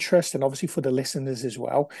 interest, and obviously for the listeners as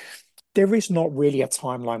well, there is not really a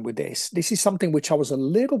timeline with this. This is something which I was a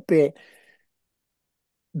little bit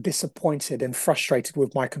disappointed and frustrated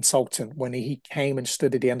with my consultant when he came and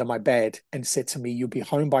stood at the end of my bed and said to me, "You'll be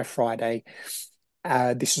home by Friday."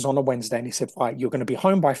 This is on a Wednesday, and he said, "Right, you're going to be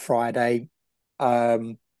home by Friday.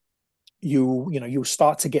 Um, you'll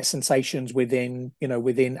start to get sensations within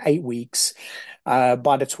 8 weeks. By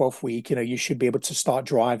the 12th week, you should be able to start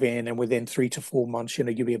driving, and within 3 to 4 months,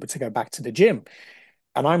 you'll be able to go back to the gym."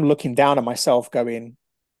 And I'm looking down at myself, going,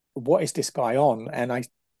 "What is this guy on?" And I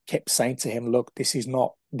kept saying to him, "Look, this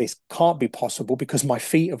can't be possible, because my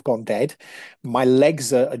feet have gone dead, my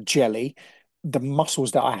legs are jelly, the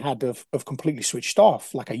muscles that I had have completely switched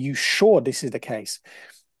off. Like, are you sure this is the case?"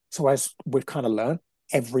 So as we've kind of learned,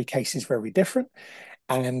 every case is very different.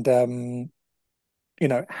 And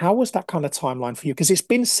how was that kind of timeline for you? Because it's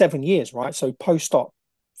been 7 years, right? So post-op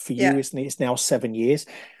for you, Yeah. isn't it? It's now 7 years.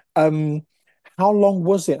 Um, how long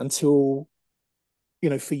was it until,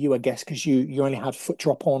 for you, I guess, because you only had foot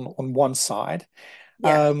drop on one side.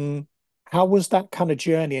 Yeah. Um, how was that kind of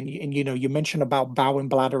journey? And you mentioned about bowel and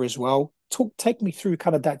bladder as well. Take me through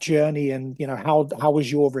kind of that journey, and how was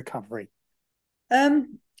your recovery?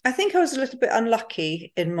 I think I was a little bit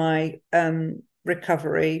unlucky in my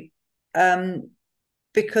recovery, um,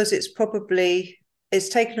 because it's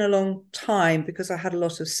taken a long time because I had a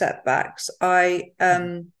lot of setbacks. I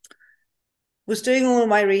Mhm. was doing all of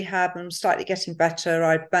my rehab and slightly getting better.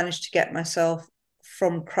 I managed to get myself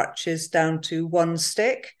from crutches down to one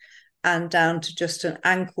stick and down to just an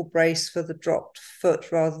ankle brace for the dropped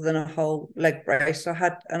foot rather than a whole leg brace.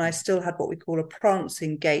 I still had what we call a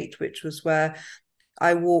prancing gait, which was where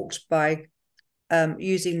I walked by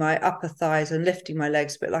using my upper thighs and lifting my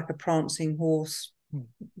legs a bit like a prancing horse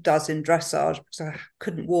does in dressage, because I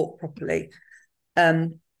couldn't walk properly.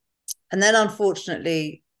 Um, and then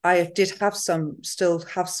unfortunately, I did still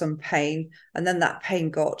have some pain. And then that pain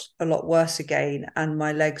got a lot worse again. And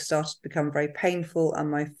my legs started to become very painful and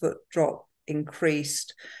my foot drop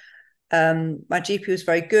increased. My GP was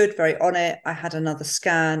very good, very on it. I had another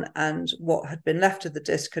scan, and what had been left of the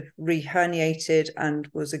disc had reherniated and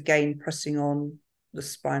was again pressing on the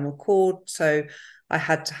spinal cord. So I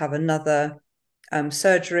had to have another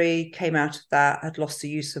surgery, came out of that, had lost the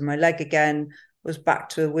use of my leg again, was back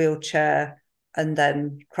to a wheelchair, and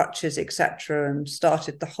then crutches, etc., and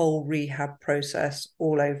started the whole rehab process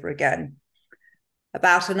all over again.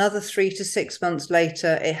 About another 3 to 6 months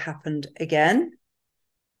later, it happened again.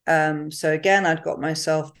 So again, I'd got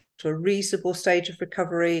myself to a reasonable stage of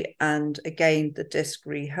recovery, and again, the disc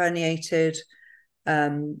reherniated.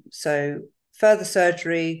 So further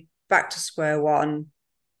surgery, back to square one.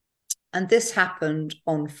 And this happened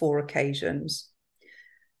on 4 occasions.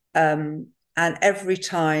 And every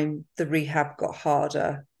time the rehab got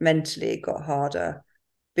harder, mentally it got harder,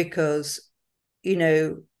 because,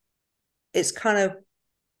 it's kind of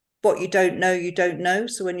what you don't know, you don't know.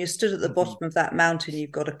 So when you're stood at the Mhm. bottom of that mountain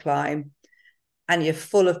you've got to climb, and you're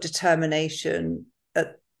full of determination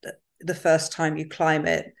at the first time you climb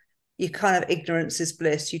it, you kind of, ignorance is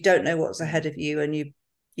bliss. You don't know what's ahead of you, and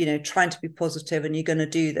trying to be positive, and you're going to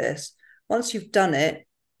do this. Once you've done it,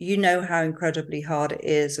 you know how incredibly hard it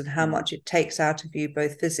is and how much it takes out of you,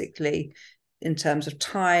 both physically, in terms of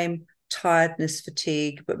time, tiredness,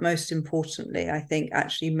 fatigue, but most importantly, I think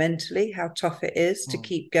actually mentally, how tough it is to Mhm.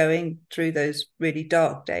 keep going through those really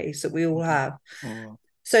dark days that we all Mhm. have. Mhm.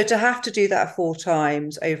 So to have to do that 4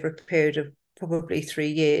 times over a period of probably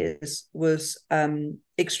 3 years was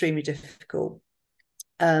extremely difficult.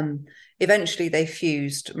 Um, Eventually, they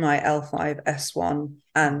fused my L5S1, Mhm.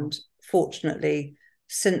 and fortunately,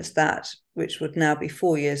 since that, which would now be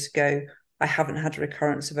 4 years ago, I haven't had a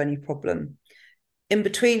recurrence of any problem. In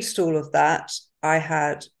between all of that, I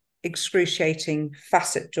had excruciating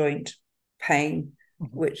facet joint pain,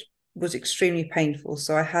 Mhm. which was extremely painful.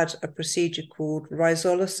 So I had a procedure called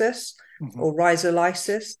rhizolysis Mhm. or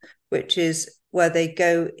rhizolysis, which is where they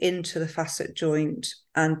go into the facet joint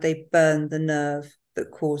and they burn the nerve that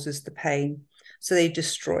causes the pain. So they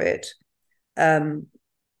destroy it. Um,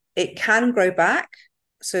 it can grow back.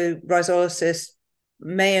 So rhizolysis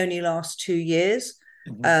may only last 2 years.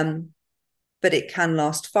 Mhm. Um, but it can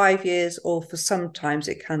last 5 years, or for sometimes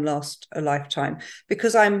it can last a lifetime.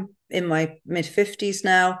 Because I'm in my mid 50s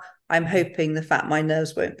now, I'm hoping the fact my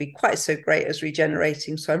nerves won't be quite so great as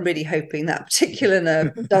regenerating. So I'm really hoping that particular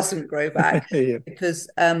nerve doesn't grow back, Yeah. because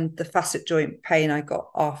the facet joint pain I got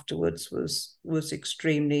afterwards was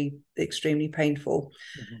extremely, extremely painful.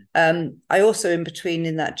 I also, in between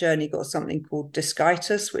in that journey, got something called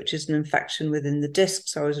discitis, which is an infection within the disc.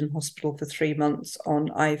 So I was in hospital for 3 months on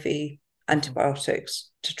IV antibiotics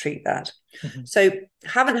to treat that. So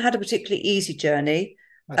haven't had a particularly easy journey.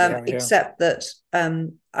 Except that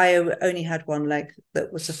I only had one leg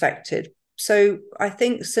that was affected. So I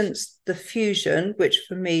think since the fusion, which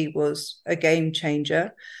for me was a game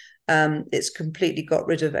changer, it's completely got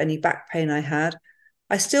rid of any back pain I had.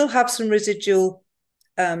 I still have some residual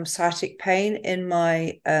sciatic pain in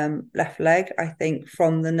my left leg, I think,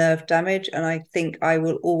 from the nerve damage, and I think I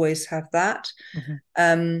will always have that.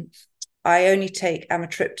 I only take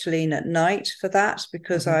amitriptyline at night for that,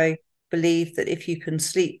 because I believe that if you can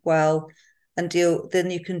sleep well and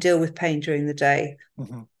then you can deal with pain during the day.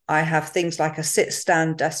 I have things like a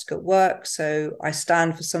sit-stand desk at work, so I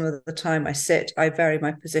stand for some of the time, I sit, I vary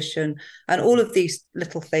my position, and all of these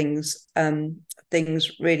little things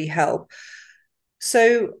really help.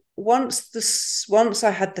 So once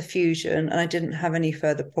I had the fusion and I didn't have any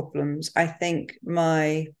further problems, I think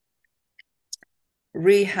my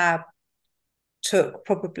rehab took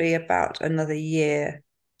probably about another year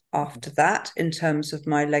after that in terms of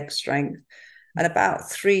my leg strength. And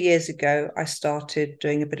about 3 years ago, I started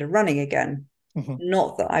doing a bit of running again.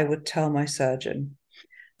 Not that I would tell my surgeon.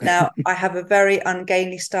 Now, I have a very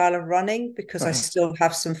ungainly style of running because I still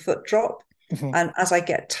have some foot drop. And as I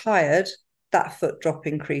get tired, that foot drop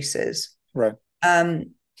increases. Right.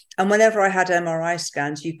 And whenever I had MRI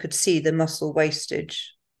scans, you could see the muscle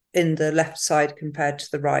wastage in the left side compared to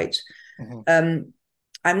the right.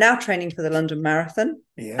 I'm now training for the London Marathon.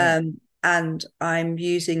 And I'm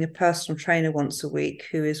using a personal trainer once a week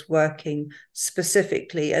who is working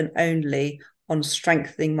specifically and only on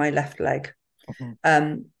strengthening my left leg.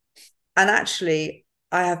 And actually,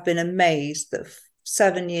 I have been amazed that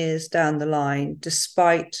 7 years down the line,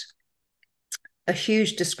 despite a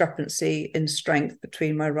huge discrepancy in strength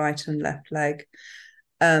between my right and left leg,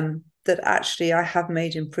 that actually I have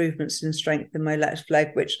made improvements in strength in my left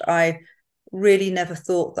leg, which I really never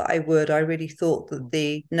thought that I would. I really thought that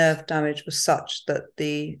the nerve damage was such that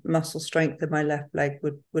the muscle strength in my left leg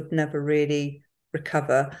would never really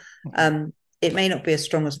recover. It may not be as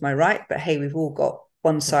strong as my right, but hey, we've all got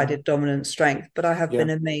one-sided dominant strength. But I have been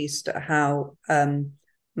amazed at how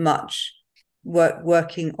much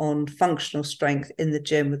working on functional strength in the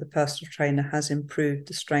gym with a personal trainer has improved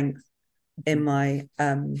the strength in my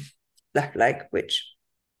left leg,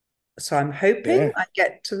 so I'm hoping I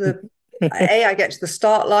get to the I get to the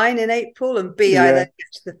start line in April, and B, I then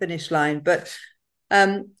get to the finish line. But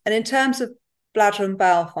and in terms of bladder and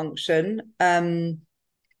bowel function, I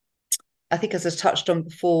think, as I touched on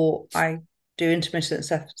before, I do intermittent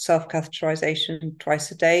self-catheterization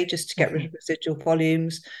twice a day just to get rid of residual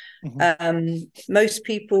volumes. Most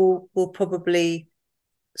people will probably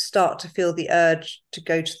start to feel the urge to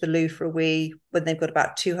go to the loo for a wee when they've got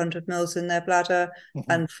about 200 mils in their bladder,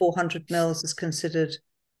 and 400 mils is considered,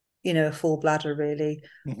 a full bladder, really.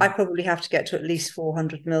 I probably have to get to at least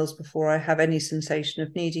 400 mils before I have any sensation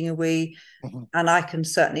of needing a wee. And I can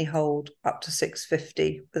certainly hold up to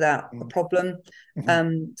 650 without a problem.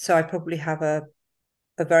 So I probably have a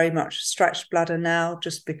very much stretched bladder now,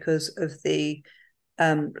 just because of the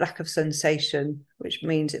lack of sensation, which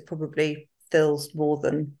means it probably fills more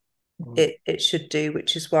than it should do,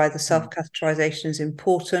 which is why the self-catheterization is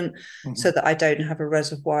important, so that I don't have a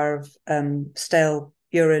reservoir of stale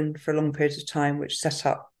urine for long periods of time, which set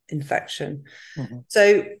up infection.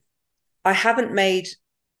 So I haven't made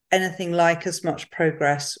anything like as much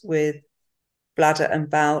progress with bladder and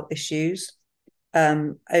bowel issues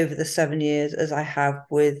over the 7 years as I have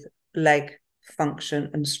with leg function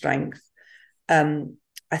and strength.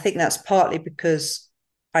 I think that's partly because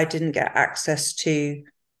I didn't get access to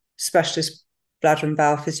specialist bladder and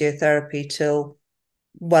bowel physiotherapy till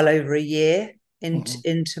well over a year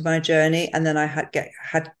into my journey, and then I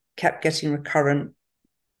had kept getting recurrent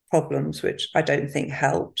problems, which I don't think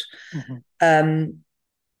helped.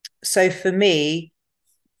 So for me,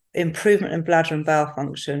 improvement in bladder and bowel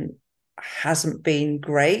function hasn't been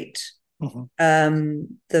great.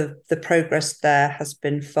 The progress there has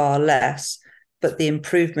been far less, but the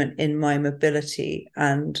improvement in my mobility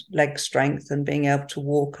and leg strength and being able to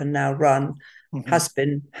walk and now run has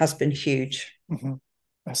been huge.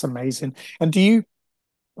 That's amazing. And do you,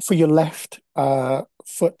 for your left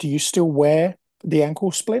foot, do you still wear the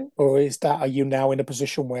ankle splint, or are you now in a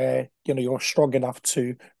position where you're strong enough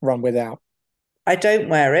to run without? I don't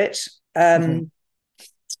wear it. Hmm.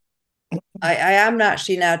 I am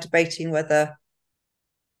actually now debating whether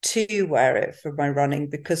to wear it for my running,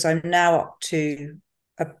 because I'm now up to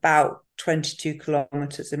about 22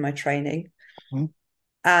 kilometers in my training, Hmm.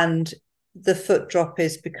 and the foot drop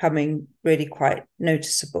is becoming really quite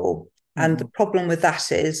noticeable. And the Hmm. problem with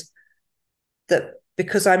that is that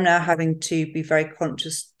because I'm now having to be very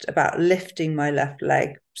conscious about lifting my left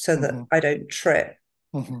leg so that Hmm. I don't trip,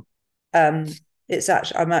 Hmm. um,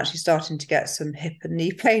 I'm actually starting to get some hip and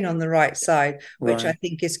knee pain on the right side, which I Right.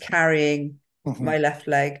 think is carrying Hmm. my left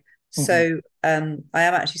leg. Hmm. So I am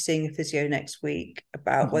actually seeing a physio next week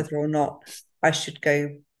about Hmm. whether or not I should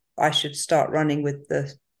go, I should start running with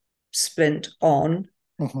the splint on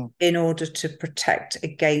Hmm. in order to protect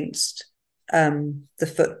against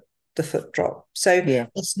the foot drop. So Yeah.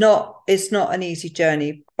 it's not an easy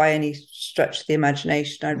journey by any stretch of the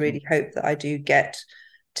imagination. I Hmm. really hope that I do get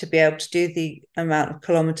to be able to do the amount of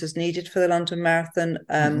kilometers needed for the London Marathon.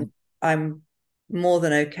 Hmm. I'm more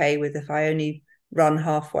than okay with if I only run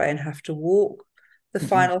halfway and have to walk the Hmm.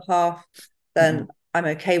 final half, Hmm. then I'm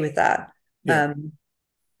okay with that. Yeah. Um,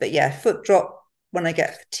 but yeah, foot drop when I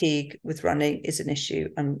get fatigue with running is an issue.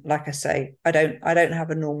 And like I say, I don't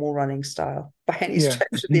have a normal running style by any Yeah.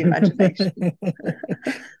 stretch of the imagination.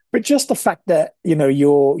 But just the fact that,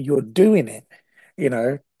 you're doing it,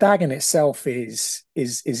 that in itself is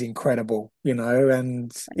incredible,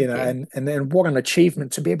 and Thank you. and then what an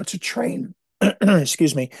achievement to be able to train,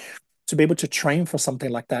 excuse me, to be able to train for something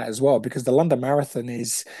like that as well, because the London Marathon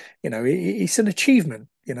is, it's an achievement,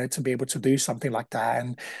 to be able to do something like that.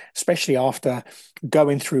 And especially after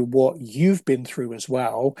going through what you've been through as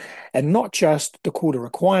well, and not just the quarter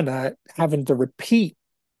requirement, having to repeat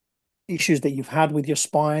issues that you've had with your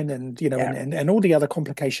spine, and Yeah, and all the other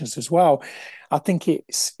complications as well. I think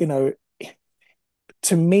it's, to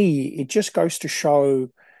me, it just goes to show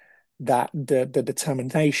that the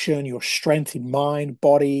determination, your strength in mind,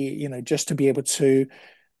 body, just to be able to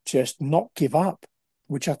just not give up,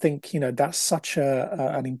 which I think, that's such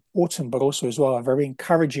an important, but also as well a very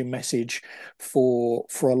encouraging message for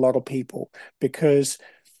a lot of people, because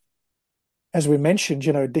as we mentioned,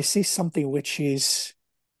 this is something which is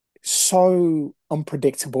so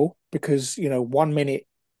unpredictable, because 1 minute,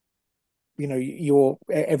 your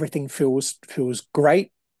everything feels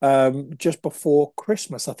great. Just before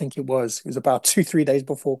Christmas, I think it was about 2-3 days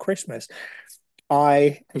before Christmas,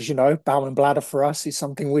 as you know, bowel and bladder for us is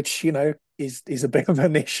something which, is a bit of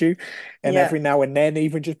an issue. And yeah, every now and then,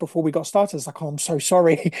 even just before we got started, it's like, oh, I'm so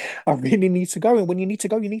sorry. I really need to go. And when you need to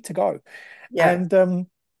go, you need to go. yeah, And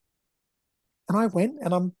I went,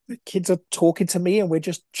 and the kids are talking to me, and we're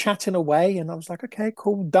just chatting away. And I was like, okay,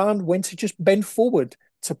 cool, done. Went to just bend forward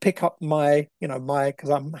to pick up because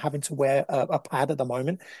I'm having to wear a pad at the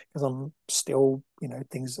moment, because I'm still,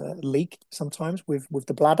 things leak sometimes with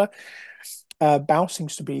the bladder. Bowel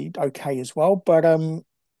seems to be okay as well, but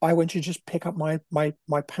I went to just pick up my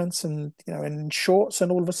pants and, and shorts, and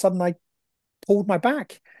all of a sudden I pulled my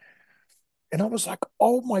back. And I was like,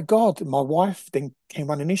 oh my God. And my wife then came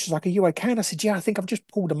running in. She's like, are you okay? And I said, yeah, I think I've just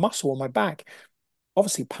pulled a muscle on my back.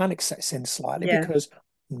 Obviously, panic sets in slightly, yeah, because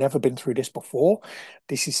I've never been through this before.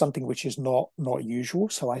 This is something which is not usual.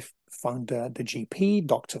 So I phoned the GP,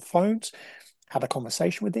 doctor phones, had a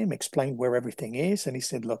conversation with him, explained where everything is. And he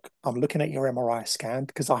said, look, I'm looking at your MRI scan,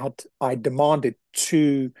 because I demanded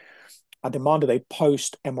a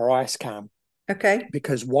post MRI scan, okay,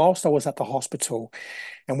 because whilst I was at the hospital,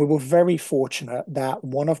 and we were very fortunate that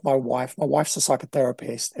my wife's a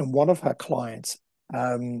psychotherapist, and one of her clients,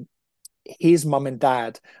 um, his mum and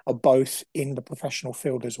dad are both in the professional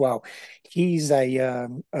field as well. He's a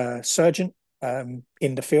surgeon in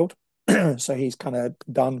the field. So he's kind of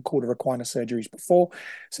done quarter equina surgeries before.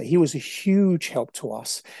 So he was a huge help to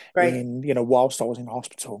us great, in, whilst I was in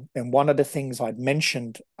hospital. And one of the things I'd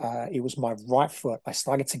mentioned, it was my right foot. I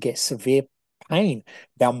started to get severe pain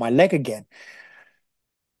down my leg again.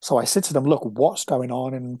 So I said to them, look, what's going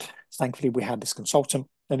on? And thankfully we had this consultant.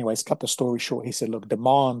 Anyways, cut the story short, he said, look,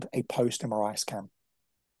 demand a post MRI scan.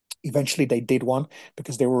 Eventually they did one,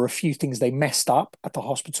 because there were a few things they messed up at the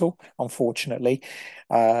hospital, unfortunately,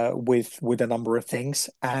 with a number of things.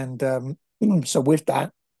 And so with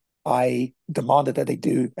that, I demanded that they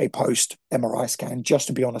do a post MRI scan, just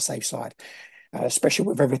to be on the safe side, especially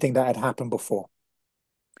with everything that had happened before.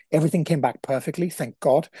 Everything came back perfectly, thank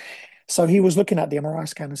God. So he was looking at the MRI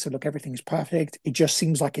scan and said, look, everything's perfect. It just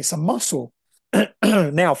seems like it's a muscle.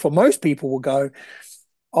 Now, for most people will go,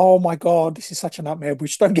 oh my God, this is such a nightmare,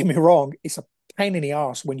 which, don't get me wrong, it's a pain in the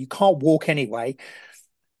ass when you can't walk anyway.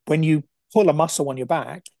 When you pull a muscle on your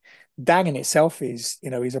back, that in itself is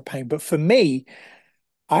a pain. But for me,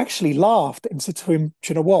 I actually laughed and said to him, "Do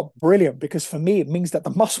you know what? Brilliant!" Because for me, it means that the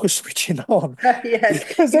muscle is switching on Yes,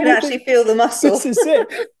 because you can everything. actually feel the This muscle. is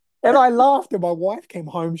it. And I laughed, and my wife came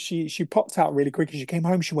home. She popped out really quick. She came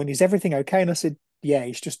home. She went, "Is everything okay?" And I said, "Yeah,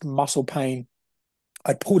 it's just muscle pain.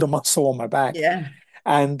 I pulled a muscle on my back." Yeah.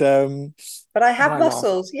 And But I and have I laughed.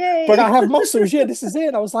 muscles. But I Yay. have muscles. Yeah, this is it.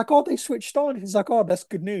 And I was like, "Oh, they switched on." He's like, "Oh, that's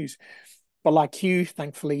good news." But like you,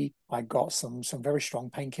 thankfully, I got some very strong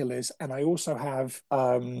painkillers, and I also have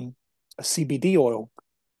a CBD oil,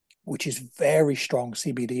 which is very strong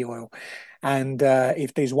CBD oil. And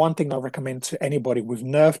if there's one thing I recommend to anybody with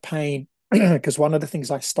nerve pain, because one of the things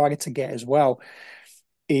I started to get as well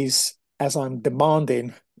is as I'm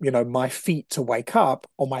demanding, my feet to wake up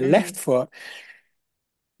on my left Mm, foot,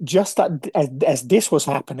 just that as this was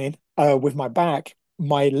happening with my back,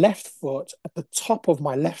 my left foot at the top of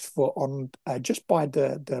my left foot on just by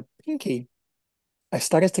the pinky, I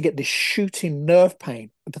started to get this shooting nerve pain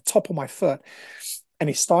at the top of my foot, and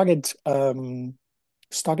it started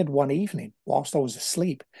one evening whilst I was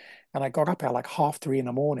asleep, and I got up at like 3:30 in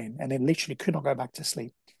the morning, and then literally could not go back to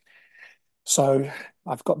sleep. So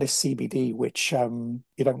I've got this CBD, which you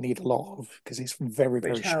don't need a lot of because it's very,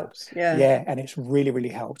 which very helps. Yeah. yeah, and it's really, really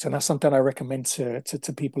helped. And that's something I recommend to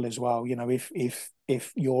people as well.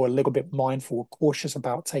 If you're a little bit mindful, cautious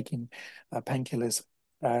about taking painkillers,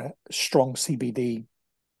 strong CBD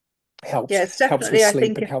Yeah, it's helps with definitely, I sleep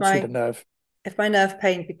think and helps with the nerve. if my nerve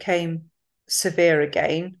pain became severe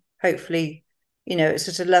again, hopefully, it's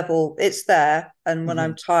at a level, it's there. And when Hmm.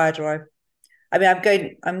 I'm tired I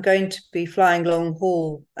mean, I'm going to be flying long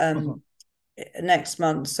haul Hmm. next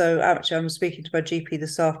month. So actually, I'm speaking to my GP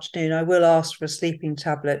this afternoon. I will ask for a sleeping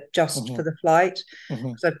tablet just Hmm. for the flight Hmm.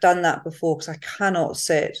 because I've done that before because I cannot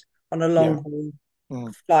sit on a Yeah. long haul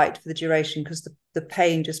Mm. flight for the duration because the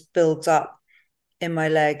pain just builds up in my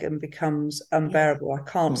leg and becomes Yeah. unbearable. I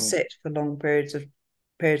can't Mm. sit for long periods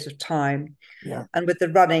of time. Yeah. And with the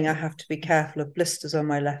running, I have to be careful of blisters on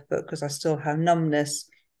my left foot because I still have numbness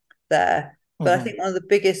there. But I Hmm. think one of the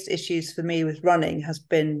biggest issues for me with running has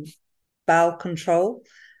been bowel control.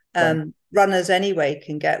 Right. Runners anyway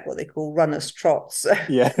can get what they call runner's trots. So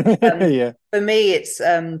Yeah. um, Yeah. for me, it's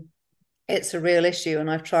a real issue,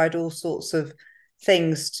 and I've tried all sorts of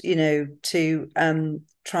things, to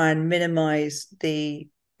try and minimise the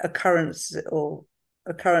occurrence or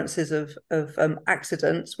occurrences of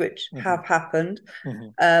accidents which Hmm. have happened. Hmm.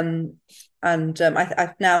 Um, and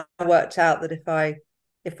I've now worked out that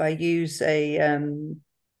if I use a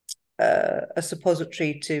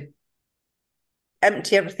suppository to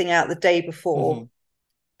empty everything out the day before, Hmm.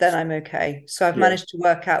 then I'm okay. So I've Yeah. managed to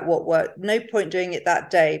work out what worked. No point doing it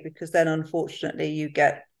that day because then unfortunately you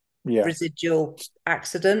get Yeah. residual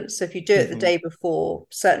accidents. So if you do it the Hmm. day before,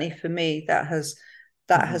 certainly for me, that Hmm.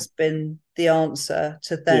 has been the answer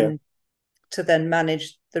Yeah. to then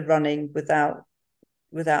manage the running without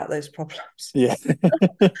those problems. Yeah.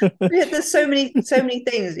 Yeah, there's so many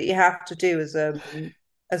things that you have to do as a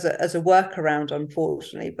workaround,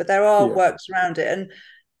 unfortunately, but there are Yeah. works around it.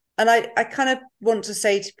 And I kind of want to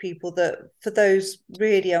say to people that for those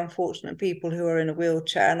really unfortunate people who are in a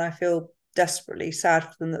wheelchair, and I feel desperately sad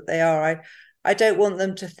for them that they are, I don't want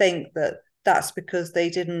them to think that that's because they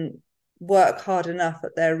didn't work hard enough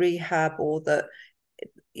at their rehab, or that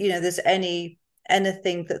there's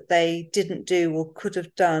anything that they didn't do or could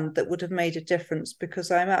have done that would have made a difference,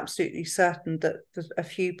 because I'm absolutely certain that for a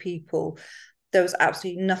few people there was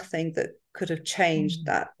absolutely nothing that could have changed Mm.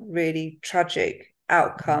 that really tragic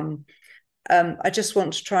outcome. I just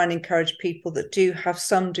want to try and encourage people that do have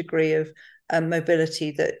some degree of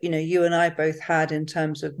mobility that you and I both had in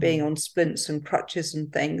terms of being Mm. on splints and crutches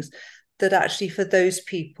and things, that actually for those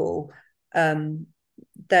people um,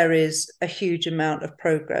 there is a huge amount of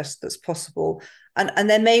progress that's possible. And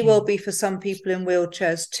there may well Mm. be for some people in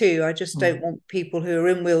wheelchairs too. I just Mm. don't want people who are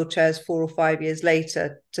in wheelchairs 4 or 5 years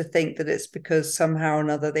later to think that it's because somehow or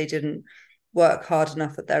another they didn't work hard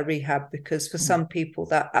enough at their rehab, because for Mm. some people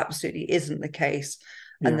that absolutely isn't the case,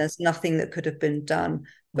 and Yeah. there's nothing that could have been done.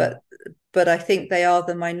 Mm. But I think they are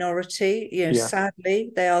the minority. Yeah.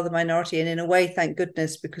 Sadly they are the minority, and in a way thank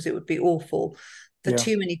goodness, because it would be awful for Yeah.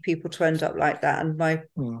 too many people to end up like that. And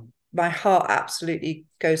Mm. my heart absolutely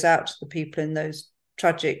goes out to the people in those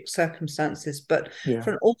tragic circumstances. But Yeah.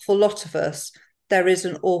 for an awful lot of us, there is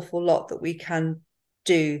an awful lot that we can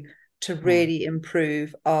do to Mm. really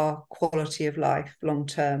improve our quality of life long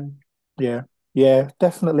term. Yeah. Yeah,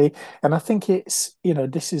 definitely. And I think this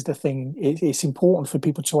is the thing. It's important for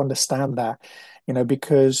people to understand that,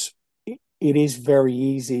 because it is very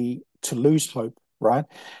easy to lose hope, right?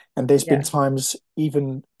 And there's been Yeah. times,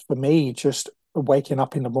 even for me, just waking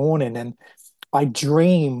up in the morning, and I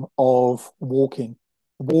dream of walking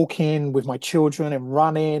with my children and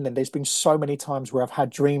running. And there's been so many times where I've had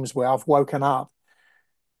dreams where I've woken up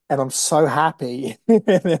and I'm so happy. And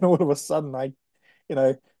then all of a sudden you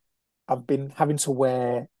know, I've been having to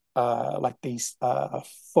wear like these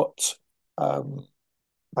foot um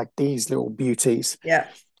like these little beauties. Yeah.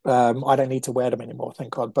 I don't need to wear them anymore,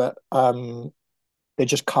 thank God. But they're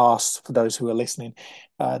just casts for those who are listening,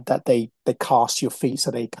 that they cast your feet so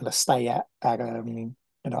they kind of stay at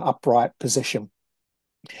upright position.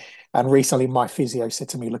 And recently, my physio said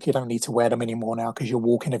to me, "Look, you don't need to wear them anymore now because you're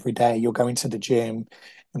walking every day. You're going to the gym,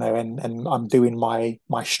 and I'm doing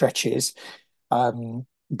my stretches.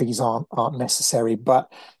 These aren't necessary."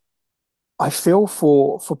 But I feel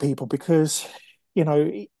for people because,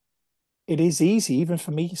 it is easy even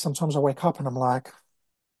for me. Sometimes I wake up and I'm like,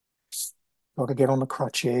 I gotta get on the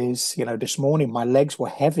crutches. This morning my legs were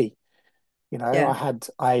heavy. Yeah.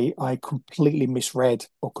 I completely misread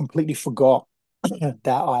or completely forgot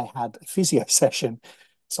that I had a physio session.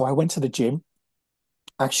 So I went to the gym,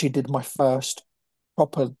 actually did my first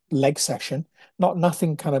proper leg session.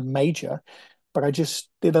 Nothing kind of major, but I just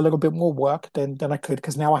did a little bit more work than I could,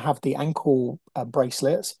 because now I have the ankle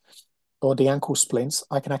bracelets or the ankle splints.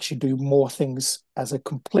 I can actually do more things as a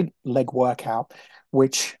complete leg workout,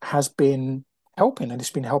 which has been helping, and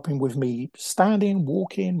it's been helping with me standing,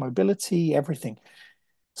 walking, mobility, everything.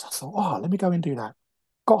 So I thought, oh, let me go and do that.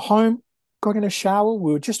 Got home, got in a shower.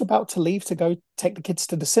 We were just about to leave to go take the kids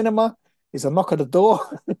to the cinema. There's a knock at the door,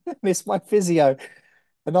 and it's my physio.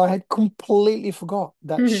 And I had completely forgot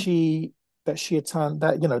that she had turned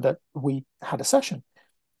that, that we had a session.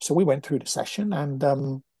 So we went through the session, and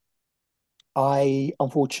I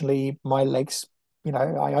unfortunately my legs,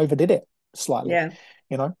 I overdid it slightly, Yeah.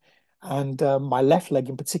 you know. And my left leg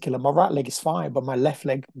in particular, my right leg is fine, but my left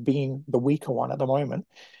leg being the weaker one at the moment,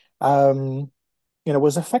 um,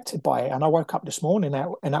 was affected by it. And I woke up this morning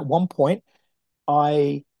and at one point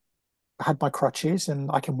I had my crutches and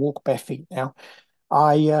I can walk bare feet now.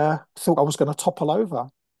 I thought I was going to topple over.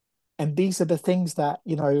 And these are the things that,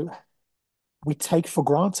 we take for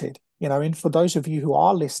granted, and for those of you who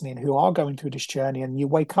are listening, who are going through this journey, and you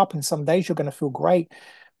wake up and some days you're going to feel great,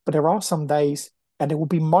 but there are some days and there will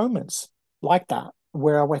be moments like that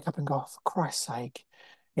where I wake up and go, "Oh, for Christ's sake,"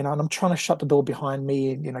 and I'm trying to shut the door behind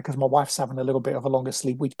me, because my wife's having a little bit of a longer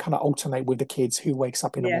sleep. We kind of alternate with the kids who wakes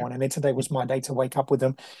up in the Yeah. morning. And today was my day to wake up with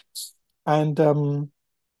them. And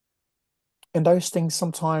those things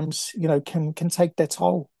sometimes, can take their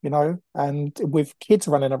toll, and with kids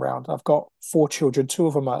running around. I've got four children. Two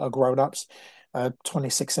of them are grown-ups,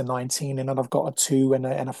 26 and 19, and then I've got a 2 and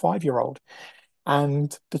a 5-year-old.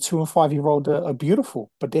 And the 2 and 5-year-old are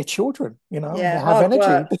beautiful, but they're children, and they Yeah. have Hard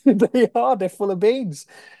energy. work. They're full of beans.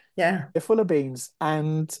 Yeah. They're full of beans.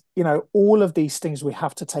 And, all of these things we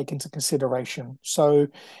have to take into consideration. So,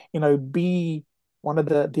 be one of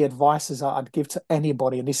the advices I'd give to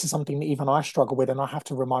anybody, and this is something that even I struggle with, and I have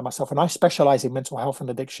to remind myself, and I specialize in mental health and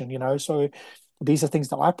addiction, so these are things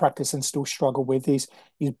that I practice and still struggle with, is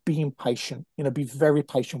being patient, be very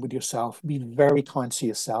patient with yourself, be very kind to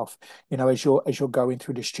yourself, as you're going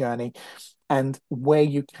through this journey, and where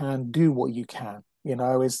you can do what you can,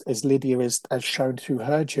 as Lydia has shown through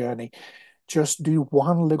her journey. Just do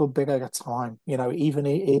one little bit at a time, even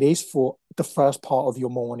it is for the first part of your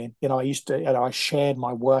morning. I used to, I shared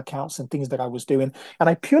my workouts and things that I was doing, and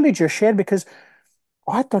I purely just shared because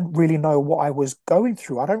I don't really know what I was going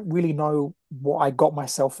through. I don't really know what I got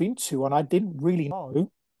myself into, and I didn't really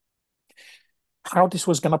know how this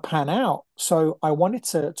was going to pan out. So I wanted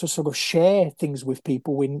to sort of share things with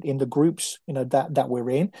people in the groups, that we're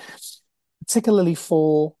in, particularly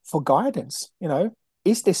for guidance.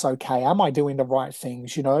 Is this okay? Am I doing the right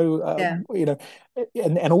things? Yeah.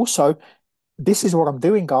 And also, this is what I'm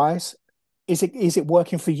doing, guys. Is it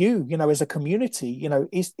working for you? As a community,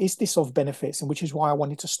 is this of benefits? And which is why I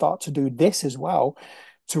wanted to start to do this as well,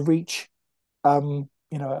 to reach a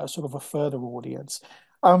sort of a further audience.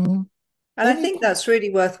 And I Any think that's really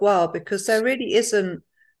worthwhile because there really isn't,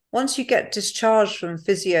 once you get discharged from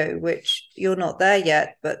physio, which you're not there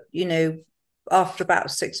yet, but after about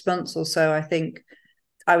 6 months or so, I think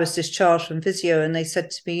I was discharged from physio and they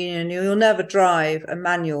said to me, you'll never drive a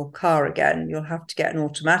manual car again. You'll have to get an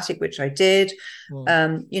automatic, which I did.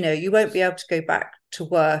 Mm. You won't be able to go back to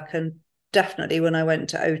work. And definitely when I went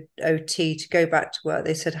to OT to go back to work,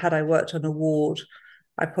 they said, had I worked on a ward,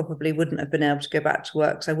 I probably wouldn't have been able to go back to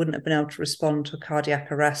work because I wouldn't have been able to respond to a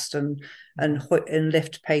cardiac arrest and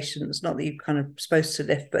lift patients. Not that you're kind of supposed to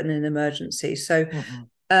lift, but in an emergency. So,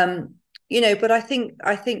 Mhm. but I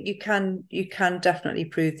think you can definitely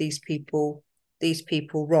prove these people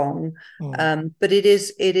wrong. But it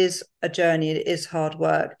is a journey. It is hard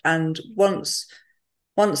work, and once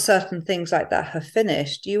certain things like that have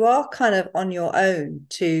finished, you are kind of on your own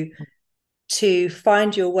to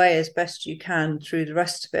find your way as best you can through the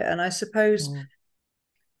rest of it. And I suppose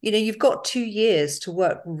you've got 2 years to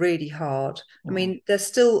work really hard. I mean, there's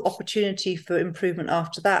still opportunity for improvement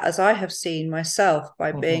after that, as I have seen myself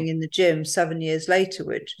by being in the gym 7 years later,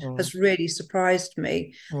 which has really surprised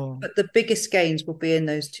me. But the biggest gains will be in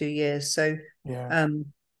those 2 years. So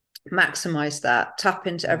maximize that, tap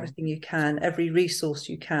into everything you can, every resource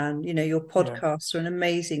you can. Your podcasts are an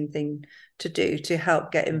amazing thing to do to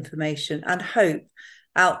help get information and hope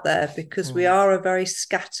out there, because we are a very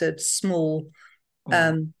scattered, small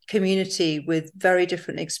community with very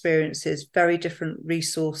different experiences, very different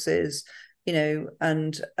resources,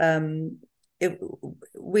 and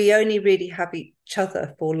we only really have each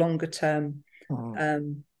other for longer term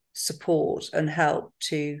support and help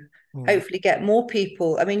to hopefully get more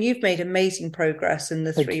people. I mean, you've made amazing progress in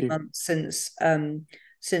the Thank 3 you. months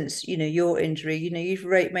since your injury. You've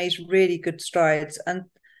made really good strides, and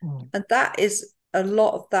that is a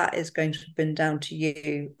lot of that is going to have been down to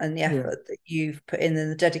you and the effort that you've put in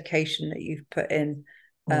and the dedication that you've put in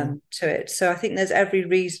to it. So I think there's every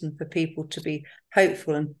reason for people to be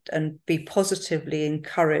hopeful and be positively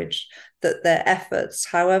encouraged that their efforts,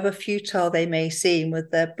 however futile they may seem,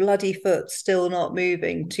 with their bloody foot still not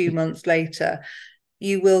moving 2 months later,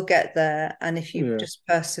 you will get there. And if you just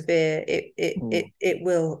persevere,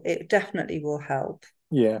 it definitely will help.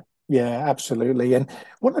 Yeah, yeah, absolutely. And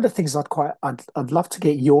one of the things I'd love to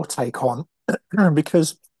get your take on,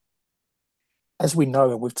 because as we know,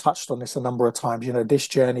 and we've touched on this a number of times, this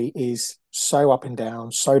journey is so up and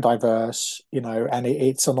down, so diverse, and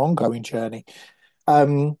it's an ongoing journey.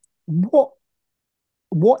 Um, what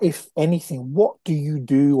if anything, what do you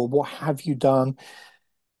do, or what have you done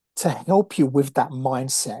to help you with that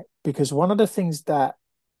mindset? Because one of the things that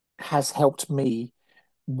has helped me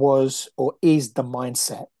was, or is, the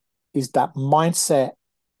mindset, is that mindset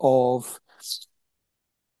of,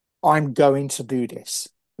 I'm going to do this.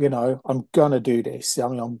 I'm gonna do this. I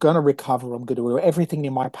mean, I'm gonna recover. I'm gonna do everything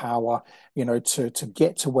in my power, to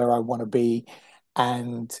get to where I want to be,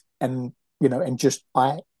 and just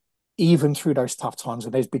even through those tough times,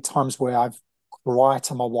 and there's been times where I've cried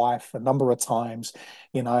to my wife a number of times,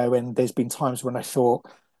 and there's been times when I thought,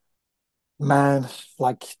 man,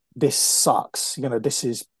 like, this sucks. This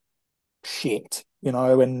is shit. And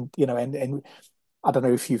I don't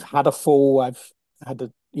know if you've had a fall. I've had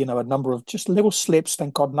a number of just little slips.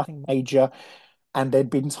 Thank God, nothing major. And there'd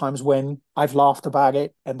been times when I've laughed about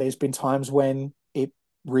it, and there's been times when it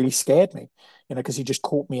really scared me, because he just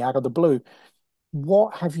caught me out of the blue.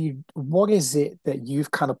 What is it that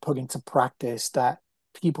you've kind of put into practice that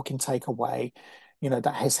people can take away,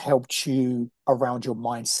 that has helped you around your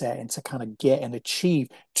mindset, and to kind of get and achieve,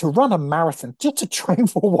 to run a marathon, just to train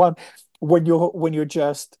for one when you're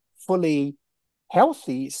just fully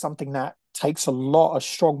healthy, is something that takes a lot of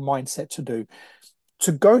strong mindset to do.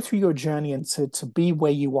 To go through your journey and to be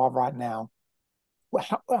where you are right now,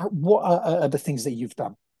 what are the things that you've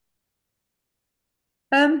done?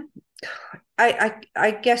 Um,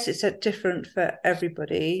 I guess it's different for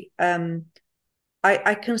everybody.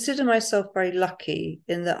 I consider myself very lucky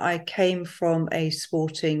in that I came from a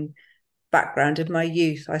sporting background. In my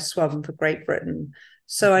youth, I swam for Great Britain,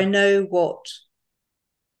 so I know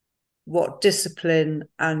what discipline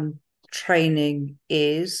and training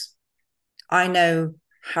is. I know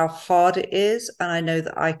how hard it is, and I know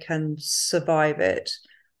that I can survive it,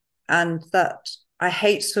 and that I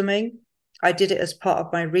hate swimming. I did it as part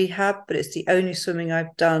of my rehab, but it's the only swimming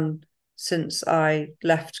I've done since I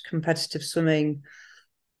left competitive swimming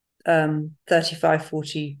 35,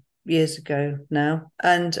 40 years ago now.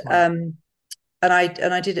 And I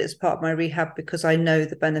did it as part of my rehab because I know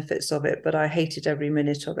the benefits of it, but I hated every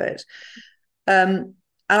minute of it. And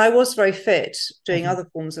I was very fit doing other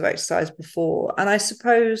forms of exercise before. And I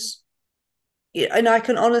suppose, and I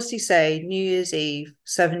can honestly say, New Year's Eve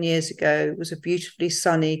 7 years ago was a beautifully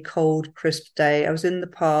sunny, cold, crisp day. I was in the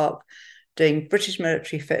park doing British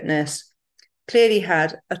military fitness, clearly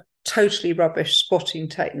had a totally rubbish squatting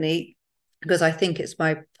technique, because I think it's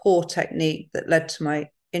my poor technique that led to my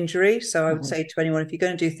injury. So I would say to anyone, if you're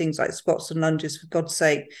going to do things like squats and lunges, for God's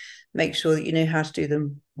sake, make sure that you know how to do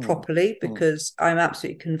them properly, because I'm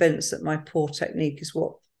absolutely convinced that my poor technique is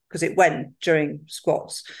because it went during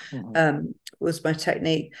squats, was my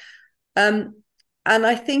technique. And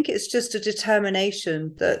I think it's just a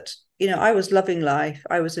determination that, I was loving life.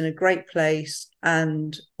 I was in a great place.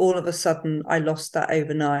 And all of a sudden, I lost that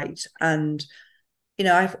overnight. And,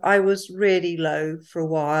 I was really low for a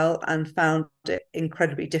while and found it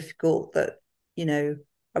incredibly difficult that, you know,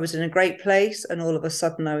 I was in a great place. And all of a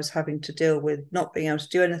sudden, I was having to deal with not being able to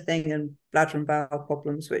do anything and bladder and bowel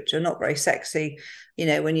problems, which are not very sexy.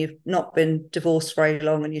 When you've not been divorced very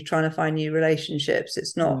long and you're trying to find new relationships,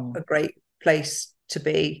 it's not a great place to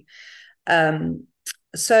be.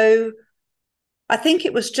 So I think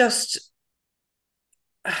it was just,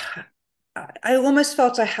 I almost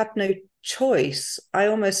felt I had no choice. I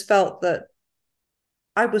almost felt that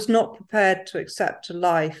I was not prepared to accept a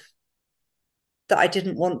life that I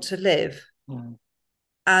didn't want to live.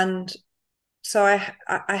 And so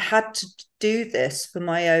I had to do this for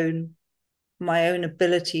my own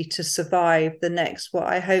ability to survive the next, what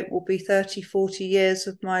I hope will be 30, 40 years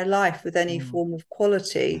of my life with any form of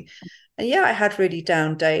quality. And yeah, I had really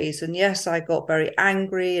down days. And yes, I got very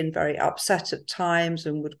angry and very upset at times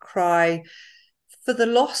and would cry for the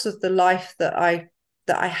loss of the life that I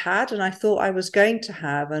had and I thought I was going to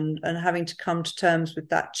have, and having to come to terms with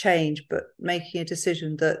that change, but making a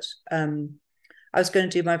decision that I was going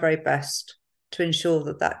to do my very best to ensure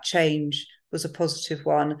that that change was a positive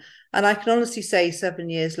one. And I can honestly say 7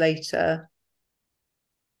 years later,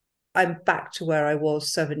 I'm back to where I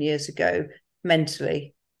was 7 years ago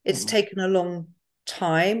mentally. It's taken a long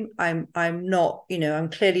time. I'm not, I'm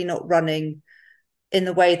clearly not running in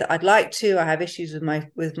the way that I'd like to. I have issues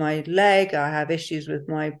with my leg. I have issues with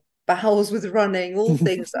my bowels with running, all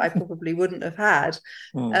things that I probably wouldn't have had.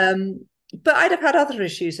 But I'd have had other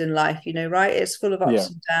issues in life, right? It's full of ups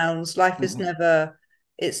and downs. Life is never,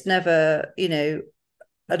 it's never, an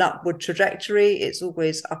upward trajectory. It's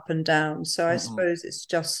always up and down. So I suppose it's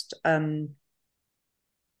just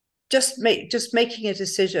making a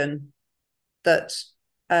decision that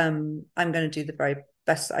I'm going to do the very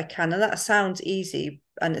best that I can. And that sounds easy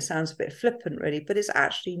and it sounds a bit flippant, really, but it's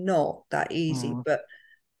actually not that easy. But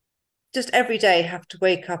just every day have to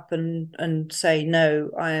wake up and say, no,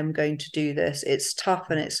 I am going to do this. It's tough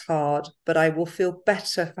and it's hard, but I will feel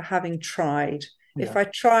better for having tried. If I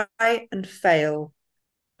try and fail,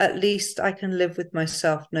 at least I can live with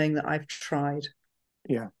myself knowing that I've tried.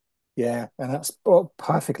 Yeah. And that's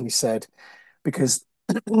perfectly said, because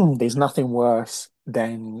there's nothing worse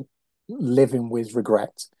than living with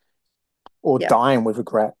regret or dying with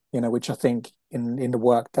regret, which I think in the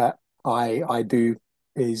work that I do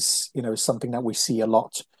is, something that we see a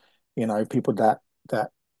lot, people that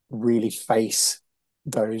really face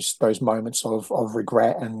those moments of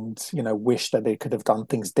regret and, wish that they could have done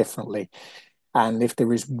things differently. And if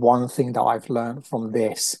there is one thing that I've learned from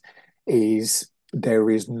this is there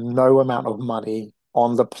is no amount of money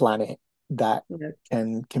on the planet that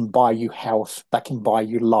can buy you health, that can buy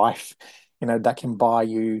you life, that can buy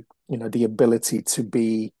you, the ability to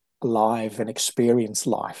be alive and experience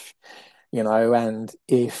life, and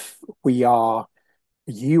if you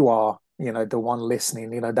are, the one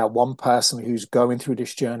listening, that one person who's going through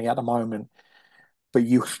this journey at the moment, but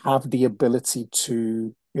you have the ability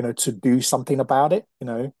to, to do something about it,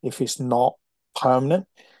 if it's not permanent,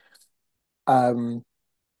 then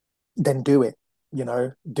do it,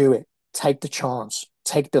 do it. Take the chance,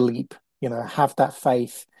 take the leap, have that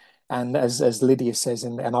faith. And as Lydia says,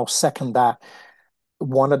 and I'll second that,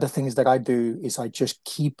 one of the things that I do is I just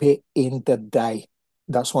keep it in the day.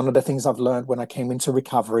 That's one of the things I've learned when I came into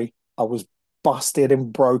recovery. I was busted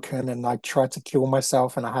and broken and I tried to kill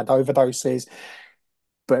myself and I had overdoses.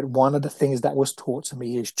 But one of the things that was taught to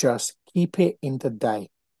me is just keep it in the day,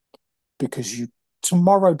 because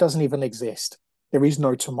tomorrow doesn't even exist. There is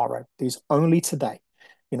no tomorrow. There's only today.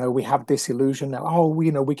 We have this illusion that, oh,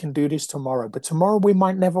 we can do this tomorrow, but tomorrow we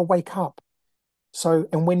might never wake up. So,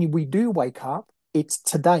 and when we do wake up, it's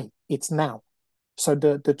today, it's now. So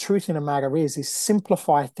the truth in the matter is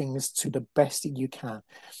simplify things to the best that you can.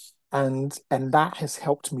 And that has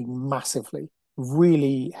helped me massively,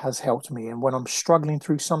 really has helped me. And when I'm struggling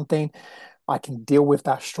through something, I can deal with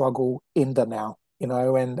that struggle in the now,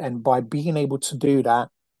 and by being able to do that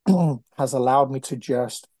has allowed me to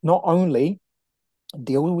just not only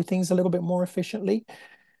deal with things a little bit more efficiently,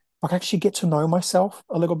 but actually get to know myself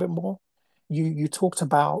a little bit more. You talked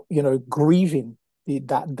about, grieving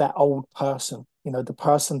that old person, the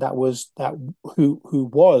person who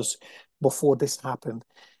was before this happened.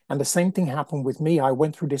 And the same thing happened with me. I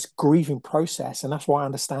went through this grieving process, and that's why I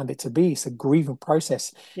understand it to be. It's a grieving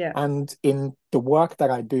process. Yeah. And in the work that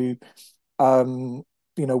I do,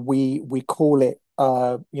 we call it,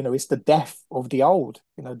 it's the death of the old,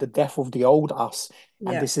 the death of the old us.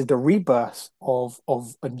 And this is the rebirth of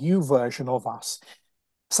a new version of us.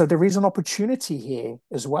 So there is an opportunity here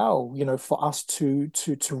as well, for us to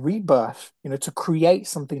rebirth, to create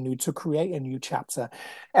something new, to create a new chapter.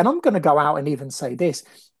 And I'm going to go out and even say this,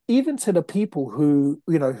 even to the people who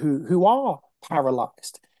are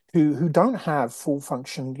paralyzed, who don't have full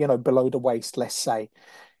function, below the waist, let's say,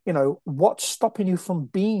 what's stopping you from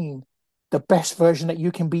being the best version that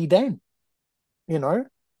you can be then? You know,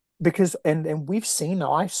 because and we've seen,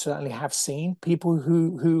 I certainly have seen people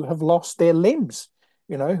who have lost their limbs,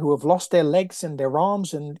 who have lost their legs and their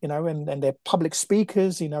arms, and and they're public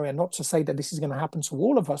speakers, and not to say that this is going to happen to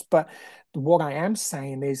all of us, but what I am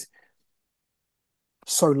saying is,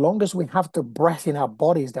 so long as we have the breath in our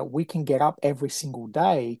bodies that we can get up every single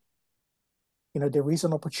day, there is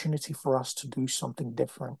an opportunity for us to do something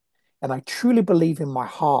different. And I truly believe in my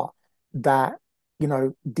heart that,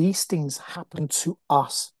 these things happen to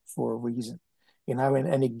us for a reason,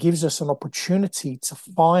 and it gives us an opportunity to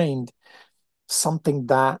find something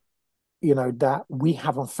that, that we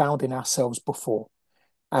haven't found in ourselves before.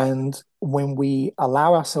 And when we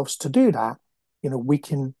allow ourselves to do that, we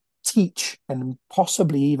can teach and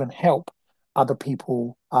possibly even help other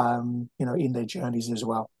people, in their journeys as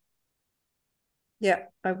well. Yeah,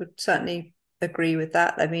 I would certainly agree with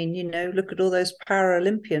that. I mean, look at all those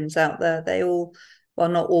Paralympians out there. They all, well,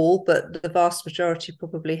 not all, but the vast majority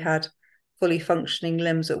probably had fully functioning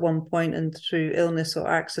limbs at one point, and through illness or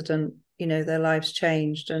accident, their lives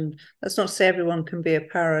changed. And that's not to say everyone can be a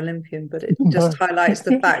Paralympian, but it just No. highlights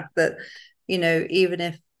the fact that, even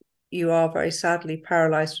if you are very sadly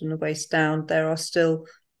paralyzed from the waist down, there are still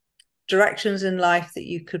directions in life that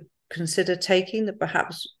you could consider taking that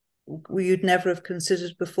perhaps you'd never have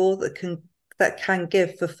considered before, that can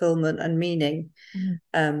give fulfillment and meaning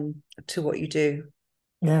to what you do.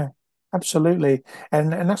 Yeah, absolutely.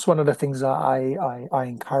 And that's one of the things that I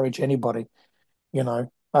encourage anybody,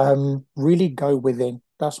 really go within.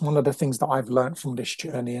 That's one of the things that I've learned from this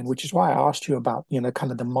journey, and which is why I asked you about,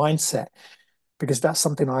 kind of the mindset, because that's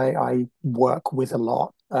something I work with a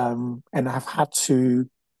lot. And I've had to,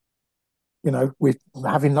 with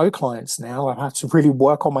having no clients now, I've had to really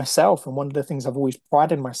work on myself. And one of the things I've always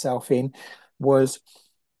prided myself in was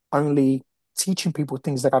only teaching people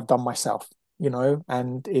things that I've done myself,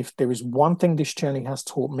 and if there is one thing this journey has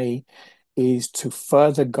taught me, is to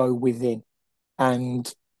further go within,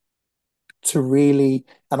 and to really,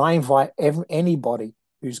 and I invite anybody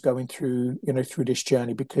who's going through, through this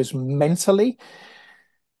journey, because mentally,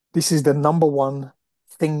 this is the number one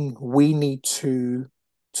thing we need to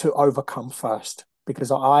overcome first,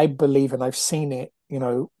 because I believe, and I've seen it,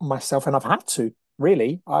 myself, and I've had to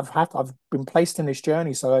really, I've been placed in this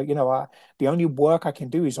journey. So, the only work I can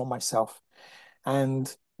do is on myself.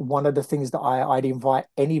 And one of the things that I'd invite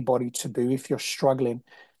anybody to do, if you're struggling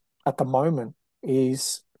at the moment,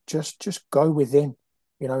 is just go within,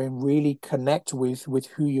 and really connect with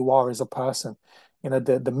who you are as a person.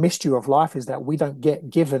 The mystery of life is that we don't get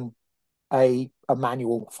given a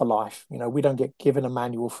manual for life. We don't get given a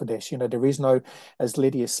manual for this. There is no, as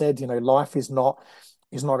Lydia said, life is not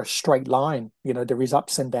a straight line. There is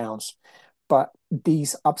ups and downs. But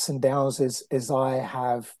these ups and downs, as I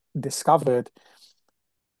have discovered,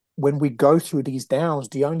 when we go through these downs,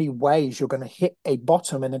 the only way is you're going to hit a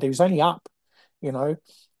bottom, and then there's only up, you know.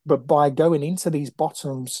 But by going into these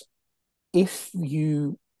bottoms, if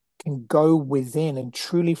you can go within and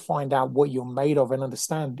truly find out what you're made of and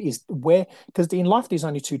understand is where, because in life there's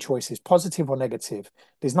only two choices, positive or negative.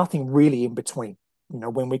 There's nothing really in between,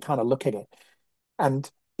 when we kind of look at it. And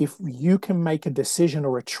if you can make a decision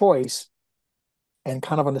or a choice and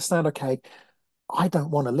kind of understand, okay, I don't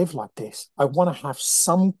want to live like this. I want to have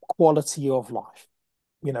some quality of life,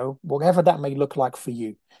 whatever that may look like for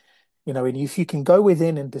you, and if you can go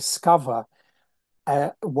within and discover,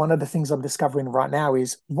 one of the things I'm discovering right now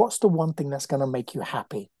is, what's the one thing that's going to make you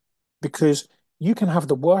happy? Because you can have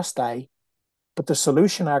the worst day, but the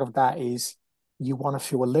solution out of that is you want to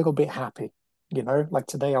feel a little bit happy. Like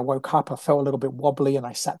today I woke up, I felt a little bit wobbly, and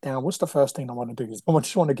I sat down. What's the first thing I want to do? Is I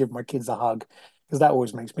just want to give my kids a hug, because that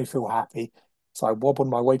always makes me feel happy. So I wobbled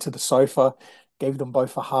my way to the sofa, gave them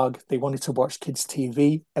both a hug. They wanted to watch kids'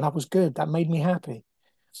 TV, and I was good. That made me happy.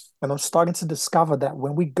 And I'm starting to discover that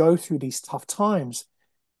when we go through these tough times,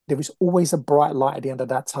 there is always a bright light at the end of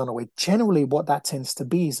that tunnel. Where generally what that tends to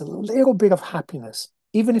be is a little bit of happiness,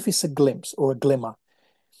 even if it's a glimpse or a glimmer.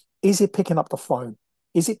 Is it picking up the phone?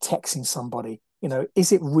 Is it texting somebody?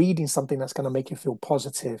 Is it reading something that's going to make you feel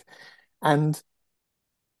positive? And,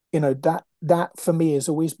 that for me has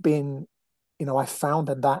always been, I found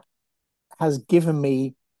that has given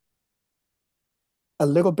me a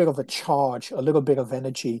little bit of a charge, a little bit of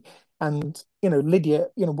energy. And, Lydia,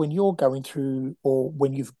 when you're going through or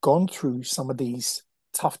when you've gone through some of these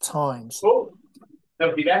tough times, Oh,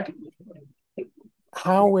 that'll be back.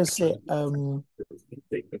 how is it, how is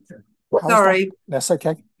that? Sorry. That's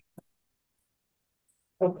okay.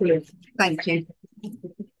 Okay. Thank you.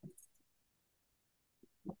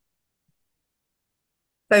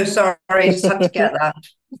 So sorry, just had to get that.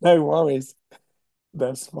 No worries.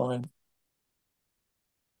 That's fine.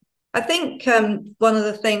 I think one of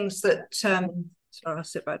the things that sorry, I'll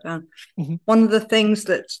sit back down. Mhm. One of the things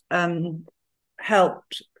that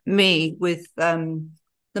helped me with the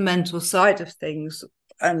mental side of things,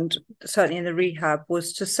 and certainly in the rehab,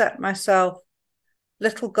 was to set myself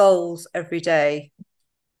little goals every day,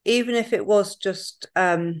 even if it was just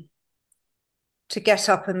to get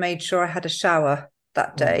up and made sure I had a shower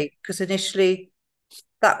that day, because initially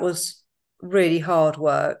that was really hard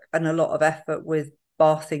work and a lot of effort with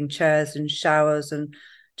bathing chairs and showers and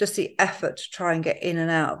just the effort to try and get in and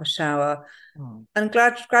out of a shower. And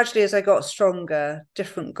gradually, as I got stronger,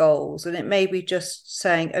 different goals. And it may be just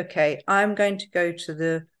saying, okay, I'm going to go to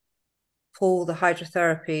the pool, the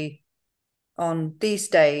hydrotherapy on these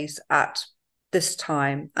days at this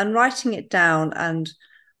time, and writing it down and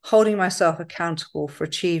holding myself accountable for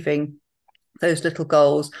achieving those little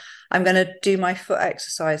goals. I'm going to do my foot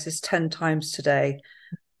exercises 10 times today.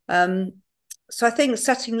 So I think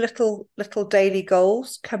setting little daily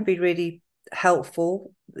goals can be really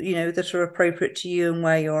helpful, that are appropriate to you and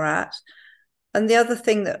where you're at. And the other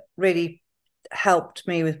thing that really helped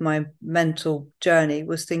me with my mental journey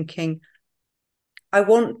was thinking, I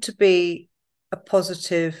want to be a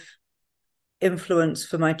positive influence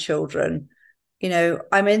for my children.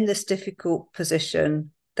 I'm in this difficult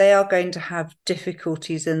position. They are going to have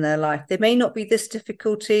difficulties in their life. They may not be this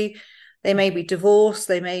difficulty. They may be divorced.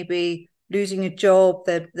 They may be losing a job.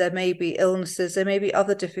 There may be illnesses. There may be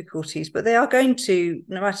other difficulties, but they are going to,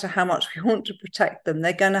 no matter how much we want to protect them,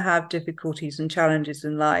 they're going to have difficulties and challenges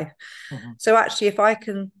in life. Mm-hmm. So actually, if I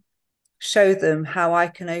can show them how I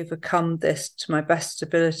can overcome this to my best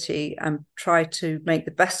ability and try to make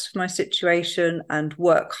the best of my situation and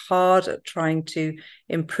work hard at trying to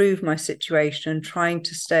improve my situation and trying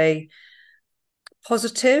to stay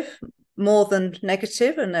positive more than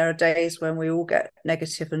negative. And there are days when we all get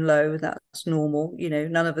negative and low, and that's normal.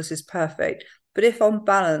 None of us is perfect. But if on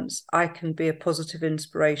balance, I can be a positive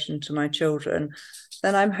inspiration to my children,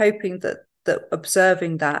 then I'm hoping that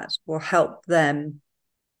observing that will help them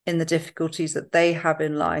in the difficulties that they have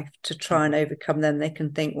in life to try and overcome them. They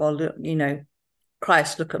can think, well, look,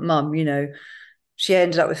 Christ, look at mum, she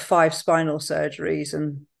ended up with 5 spinal surgeries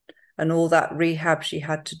and all that rehab she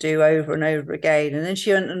had to do over and over again. And then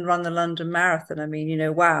she went and run the London Marathon. I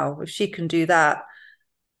mean, wow, if she can do that,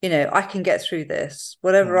 I can get through this.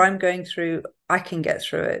 Whatever I'm going through, I can get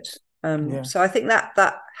through it. So I think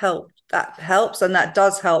that helps. And that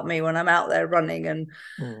does help me when I'm out there running and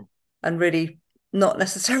really not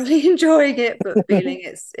necessarily enjoying it, but feeling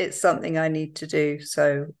it's something I need to do.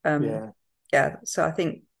 So so I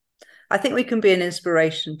think we can be an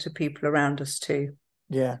inspiration to people around us too.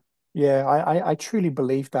 I truly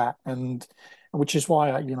believe that, and which is why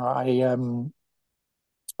I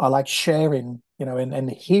like sharing,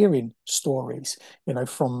 and hearing stories,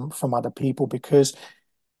 from other people, because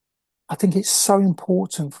I think it's so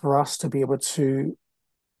important for us to be able to,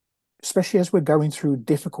 especially as we're going through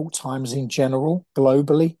difficult times in general,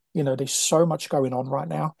 globally. There's so much going on right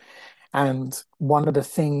now. And one of the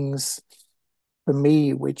things for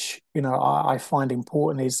me, which, I find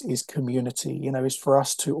important is community, is for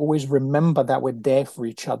us to always remember that we're there for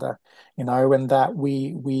each other, and that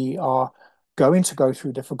we are going to go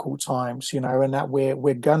through difficult times, and that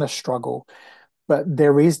we're gonna struggle. But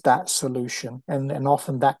there is that solution, and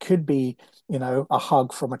often that could be, a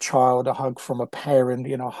hug from a child, a hug from a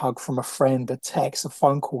parent, a hug from a friend, a text, a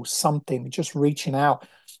phone call, something, just reaching out,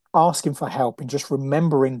 asking for help, and just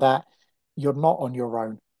remembering that you're not on your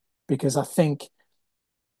own. Because I think,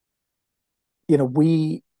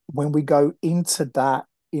 when we go into that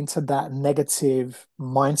negative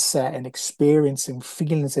mindset and experiencing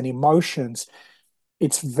feelings and emotions,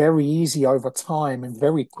 it's very easy over time and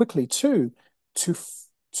very quickly too to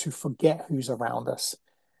to forget who's around us,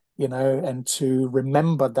 and to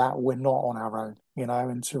remember that we're not on our own,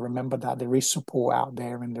 and to remember that there is support out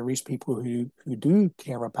there and there is people who do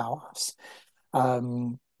care about us.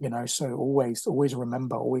 So always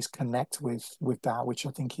remember, always connect with that, which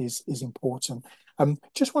I think is important.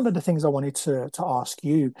 Just one of the things I wanted to ask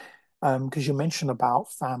you, because you mentioned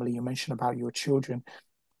about family, you mentioned about your children.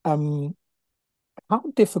 how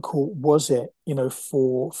difficult was it,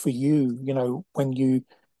 for you, when you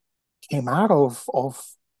came out of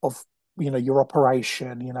your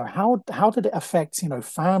operation, how did it affect,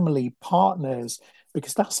 family, partners?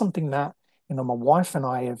 Because that's something that, my wife and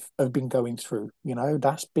I have been going through.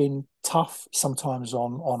 That's been tough sometimes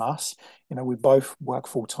on us. We both work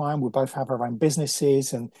full time, we both have our own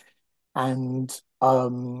businesses, and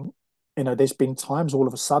there's been times all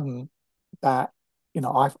of a sudden that,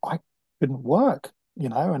 I couldn't work,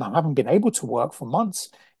 and I haven't been able to work for months,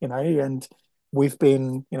 and we've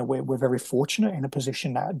been, we're very fortunate in a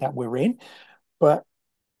position that we're in, but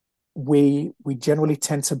we generally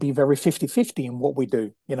tend to be very 50-50 in what we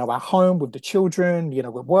do, at home, with the children,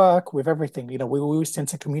 with work, with everything. We always tend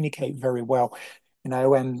to communicate very well,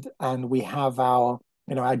 and we have our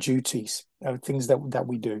duties, things that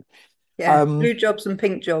we do. Yeah, blue jobs and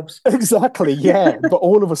pink jobs. Exactly, yeah. But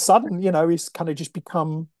all of a sudden, it's kind of just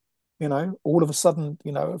become, all of a sudden,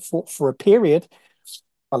 for a period,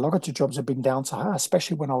 a lot of the jobs have been down to her,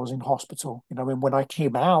 especially when I was in hospital. And when I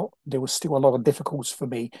came out, there was still a lot of difficulties for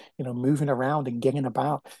me, moving around and getting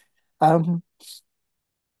about. Um,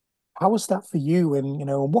 how was that for you? And,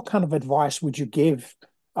 and what kind of advice would you give,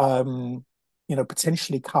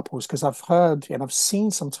 potentially couples? Because I've heard and I've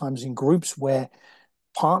seen sometimes in groups where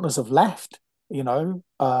partners have left,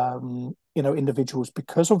 individuals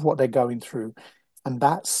because of what they're going through, and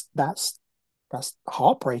that's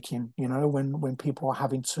heartbreaking. When people are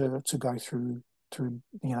having to go through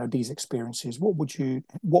these experiences.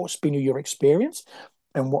 What's been your experience,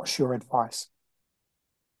 and what's your advice?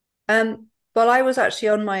 Well, I was actually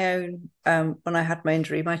on my own when I had my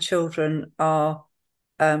injury. My children are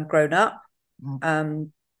grown up.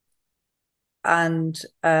 Mm.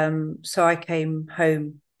 So I came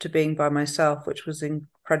home to being by myself, which was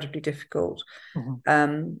incredibly difficult.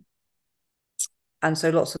 Mm-hmm. And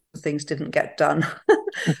so lots of things didn't get done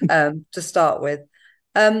to start with.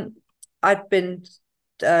 I'd been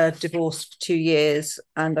divorced for 2 years,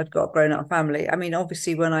 and I'd got a grown-up family. I mean,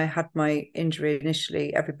 obviously, when I had my injury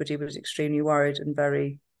initially, everybody was extremely worried and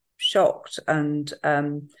very shocked, and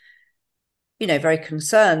very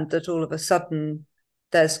concerned that all of a sudden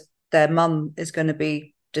their mum is going to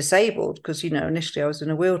be disabled, because initially I was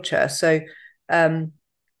in a wheelchair. So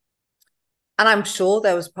and I'm sure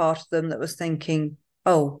there was part of them that was thinking,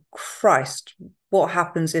 oh Christ, what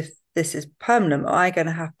happens if this is permanent? Am I going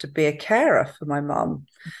to have to be a carer for my mum?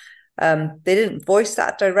 They didn't voice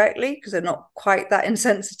that directly because they're not quite that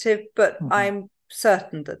insensitive, but Mm-hmm. I'm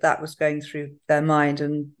certain that was going through their mind,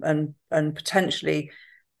 and potentially,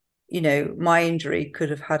 my injury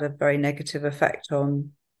could have had a very negative effect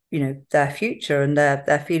on, their future and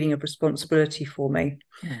their feeling of responsibility for me.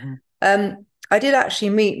 Mm-hmm. I did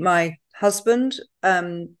actually meet my husband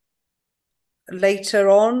later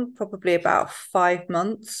on, probably about 5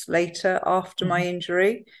 months later after my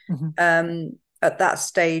injury. Mm-hmm. At that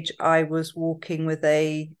stage, I was walking with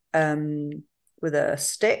a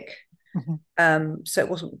stick, so it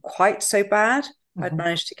wasn't quite so bad. I'd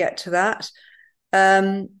managed to get to that,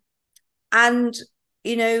 and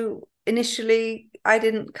initially I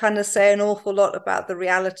didn't kind of say an awful lot about the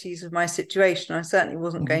realities of my situation. I certainly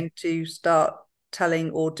wasn't going to start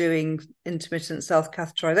telling or doing intermittent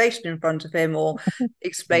self-catheterization in front of him, or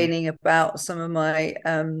explaining about some of my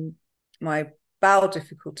my bowel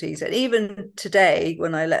difficulties. And even today,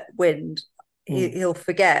 when I let wind, he'll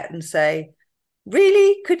forget and say,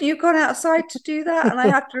 really, could you gone outside to do that? And I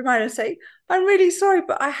have to remind him and say, I'm really sorry,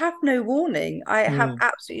 but I have no warning. I have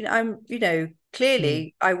absolutely,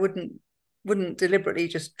 clearly I wouldn't deliberately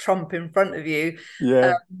just tromp in front of you.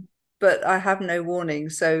 Yeah. But I have no warning.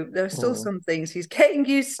 So there are still some things he's getting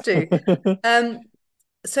used to.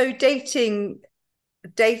 So dating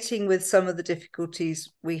with some of the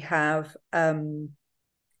difficulties we have, I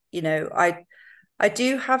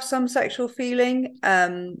do have some sexual feeling,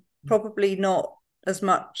 probably not as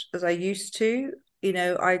much as I used to.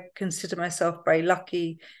 I consider myself very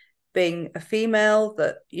lucky being a female,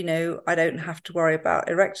 that, I don't have to worry about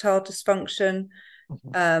erectile dysfunction.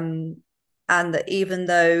 And that even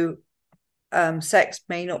though sex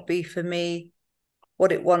may not be for me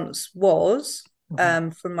what it once was,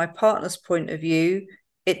 from my partner's point of view,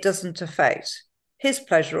 it doesn't affect his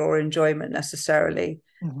pleasure or enjoyment necessarily.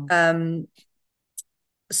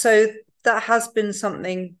 So that has been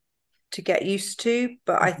something to get used to,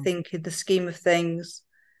 but I think in the scheme of things,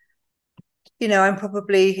 I'm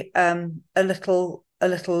probably a little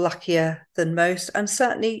luckier than most, and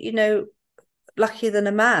certainly, luckier than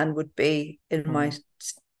a man would be in my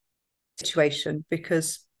situation,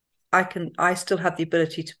 because I still have the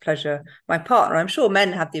ability to pleasure my partner. I'm sure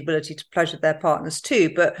men have the ability to pleasure their partners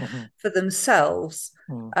too, but for themselves,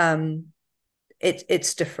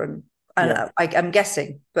 it's different. And I'm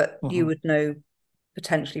guessing, but you would know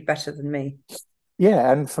potentially better than me.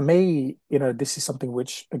 Yeah, and for me, this is something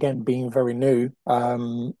which, again, being very new,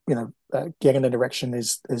 getting an erection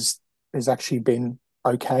is actually been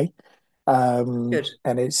okay. Good.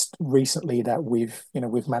 And it's recently that we've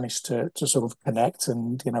managed to sort of connect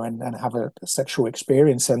and and have a sexual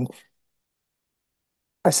experience. And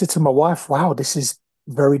I said to my wife, "Wow, this is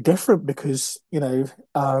very different because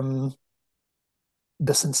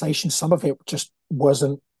the sensation, some of it just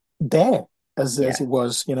wasn't there as Yeah. it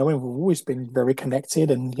was, and we've always been very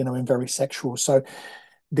connected and and very sexual. So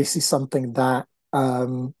this is something that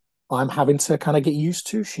I'm having to kind of get used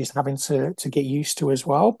to. She's having to get used to as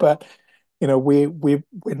well. But we're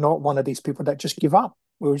not one of these people that just give up.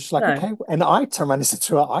 We were just like, No. okay. And I turned around and said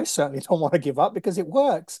to her, I certainly don't want to give up because it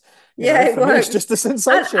works. Yeah, it For me, it's works. just a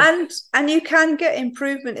sensation. And you can get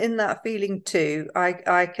improvement in that feeling too.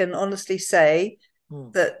 I can honestly say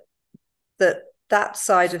that that that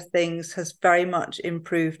side of things has very much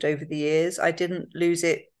improved over the years. I didn't lose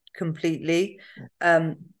it completely.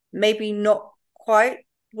 Maybe not quite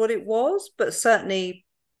what it was, but certainly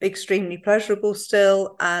extremely pleasurable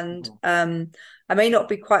still. And I may not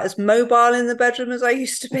be quite as mobile in the bedroom as I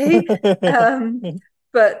used to be.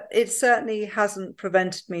 But it certainly hasn't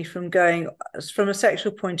prevented me from going, from a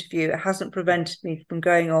sexual point of view, it hasn't prevented me from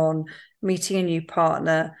going on, meeting a new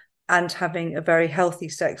partner, and having a very healthy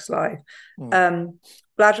sex life.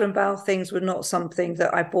 Bladder and bowel things were not something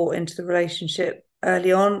that I brought into the relationship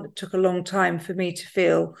early on. It took a long time for me to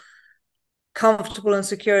feel comfortable and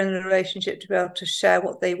secure in the relationship to be able to share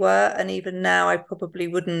what they were. And even now, I probably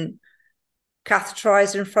wouldn't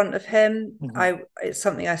catheterize in front of him. It's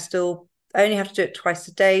something I only have to do it twice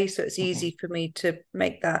a day, so it's easy for me to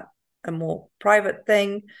make that a more private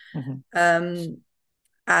thing. And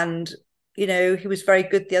he was very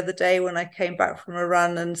good the other day when I came back from a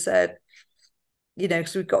run and said,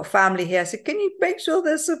 because we've got a family here, I said, can you make sure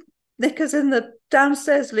there's some knickers in the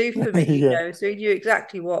downstairs loo for me? So he knew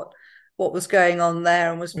exactly what was going on there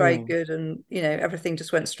and was very good. And everything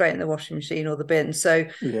just went straight in the washing machine or the bin. So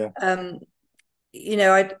I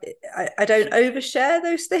don't overshare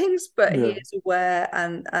those things, but he is aware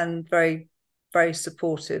and very, very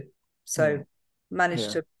supportive. So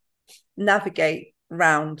managed to navigate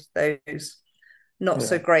round those not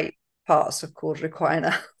so great parts of cord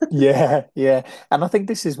recliner. Yeah. And I think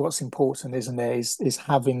this is what's important, isn't it? Is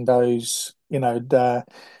having those,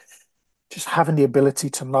 just having the ability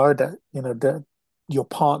to know that, that your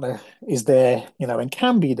partner is there, and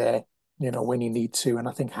can be there, when you need to. And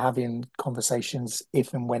I think having conversations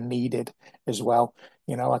if and when needed as well,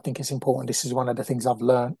 I think it's important. This is one of the things I've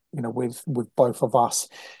learned, with both of us.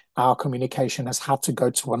 Our communication has had to go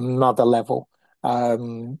to another level,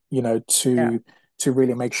 to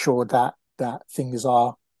really make sure that things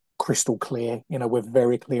are crystal clear. We're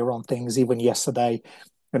very clear on things. Even yesterday,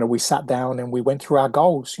 we sat down and we went through our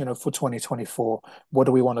goals, for 2024. What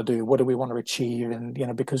do we want to do? What do we want to achieve? And,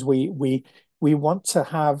 because we want to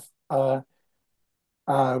have, a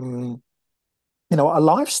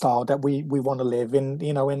lifestyle that we want to live in,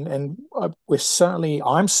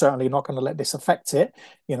 I'm certainly not going to let this affect it,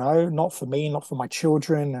 not for me, not for my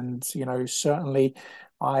children. And, certainly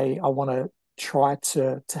I want to try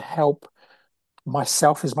to help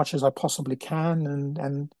myself as much as I possibly can,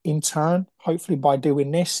 and in turn, hopefully by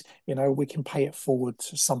doing this, we can pay it forward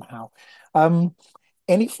somehow.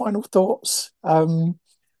 Any final thoughts,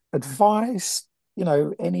 advice,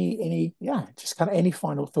 just kind of any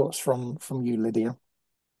final thoughts from you, Lydia?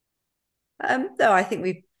 No, I think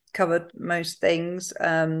we've covered most things.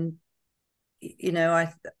 I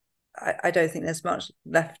don't think there's much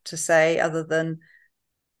left to say other than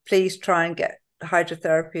please try and get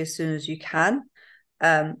hydrotherapy as soon as you can.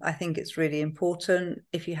 I think it's really important.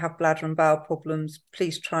 If you have bladder and bowel problems,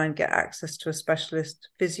 please try and get access to a specialist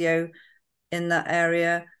physio in that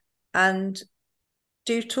area, and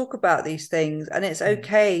do talk about these things. And it's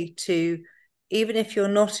okay to, even if you're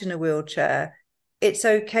not in a wheelchair, it's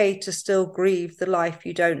okay to still grieve the life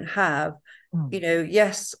you don't have.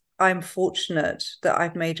 Yes, I'm fortunate that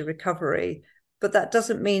I've made a recovery, but that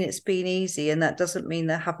doesn't mean it's been easy, and that doesn't mean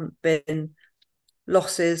there haven't been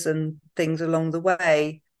losses and things along the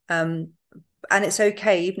way. And it's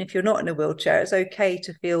okay, even if you're not in a wheelchair, it's okay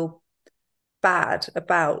to feel bad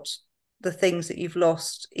about the things that you've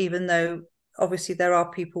lost, even though obviously there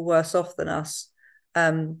are people worse off than us.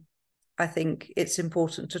 I think it's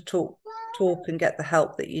important to talk and get the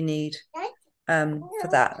help that you need, for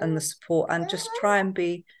that, and the support, and just try and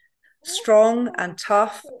be strong and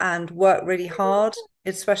tough and work really hard,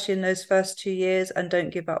 especially in those first 2 years, and don't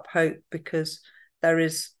give up hope, because there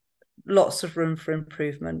is lots of room for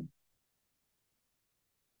improvement.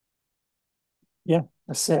 Yeah,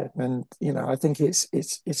 that's it. And I think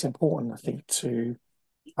it's important, I think, to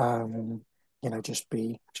just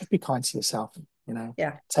be kind to yourself,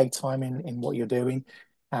 Yeah. take time in what you're doing.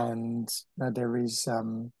 And there is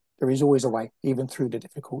always a way, even through the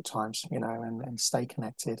difficult times, and stay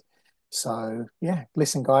connected. So yeah,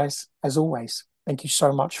 listen, guys, as always, thank you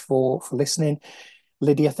so much for listening.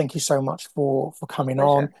 Lydia, thank you so much for coming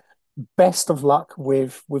on. Pleasure. Best of luck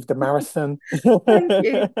with the marathon. Thank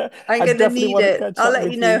you. I'm I going to definitely need want to it. catch I'll up let you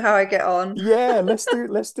with know you. how I get on. Yeah,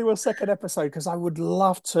 let's do a second episode, because I would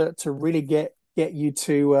love to really get you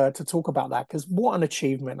to talk about that, because what an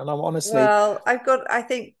achievement. And I'm honestly, Well, I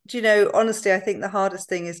think, honestly, I think the hardest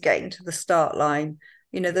thing is getting to the start line.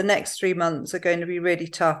 The next 3 months are going to be really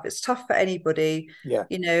tough. It's tough for anybody. yeah,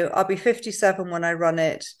 I'll be 57 when I run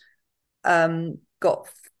it. Got,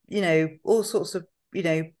 all sorts of,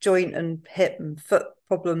 joint and hip and foot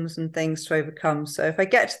problems and things to overcome. So if I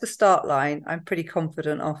get to the start line, I'm pretty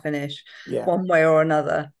confident I'll finish yeah, one way or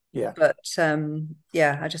another. yeah. But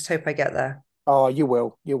yeah, I just hope I get there. Oh, you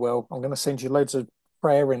will. You will. I'm going to send you loads of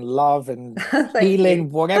prayer and love and Thank you. healing,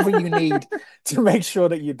 whatever you need to make sure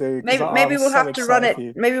that you do, because Maybe I'm we'll so have to run excited it. for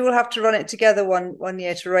you. Maybe we'll have to run it together one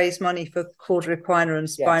year to raise money for quadriplegia and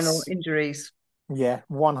spinal Yes. injuries. Yeah,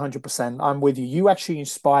 100%. I'm with you. You actually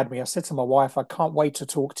inspired me. I said to my wife, I can't wait to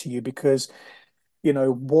talk to you, because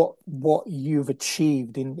what you've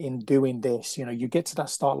achieved in doing this. You get to that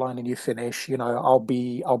start line and you finish. I'll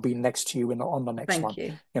be next to you on the next Thank one.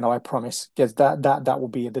 you. I promise, because that will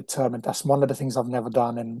be a determined. That's one of the things I've never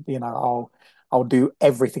done, and I'll do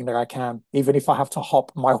everything that I can, even if I have to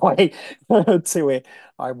hop my way to it.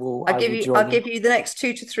 I will I'll join you. give you the next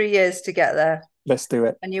 2 to 3 years to get there, Let's do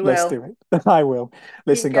it. and you Let's will. do it. I will. Keep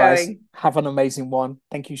Listen, guys, going. have an amazing one.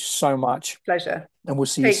 Thank you so much, Pleasure. and we'll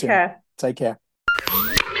see you Take soon. care. Take care.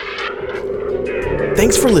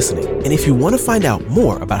 Thanks for listening. And if you want to find out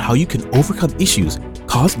more about how you can overcome issues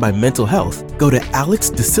caused by mental health, go to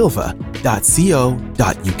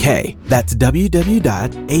alexdasilva.co.uk. That's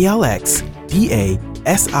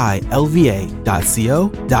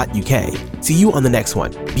www.alexdasilva.co.uk. See you on the next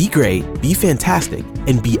one. Be great, be fantastic,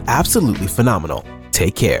 and be absolutely phenomenal.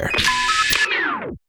 Take care.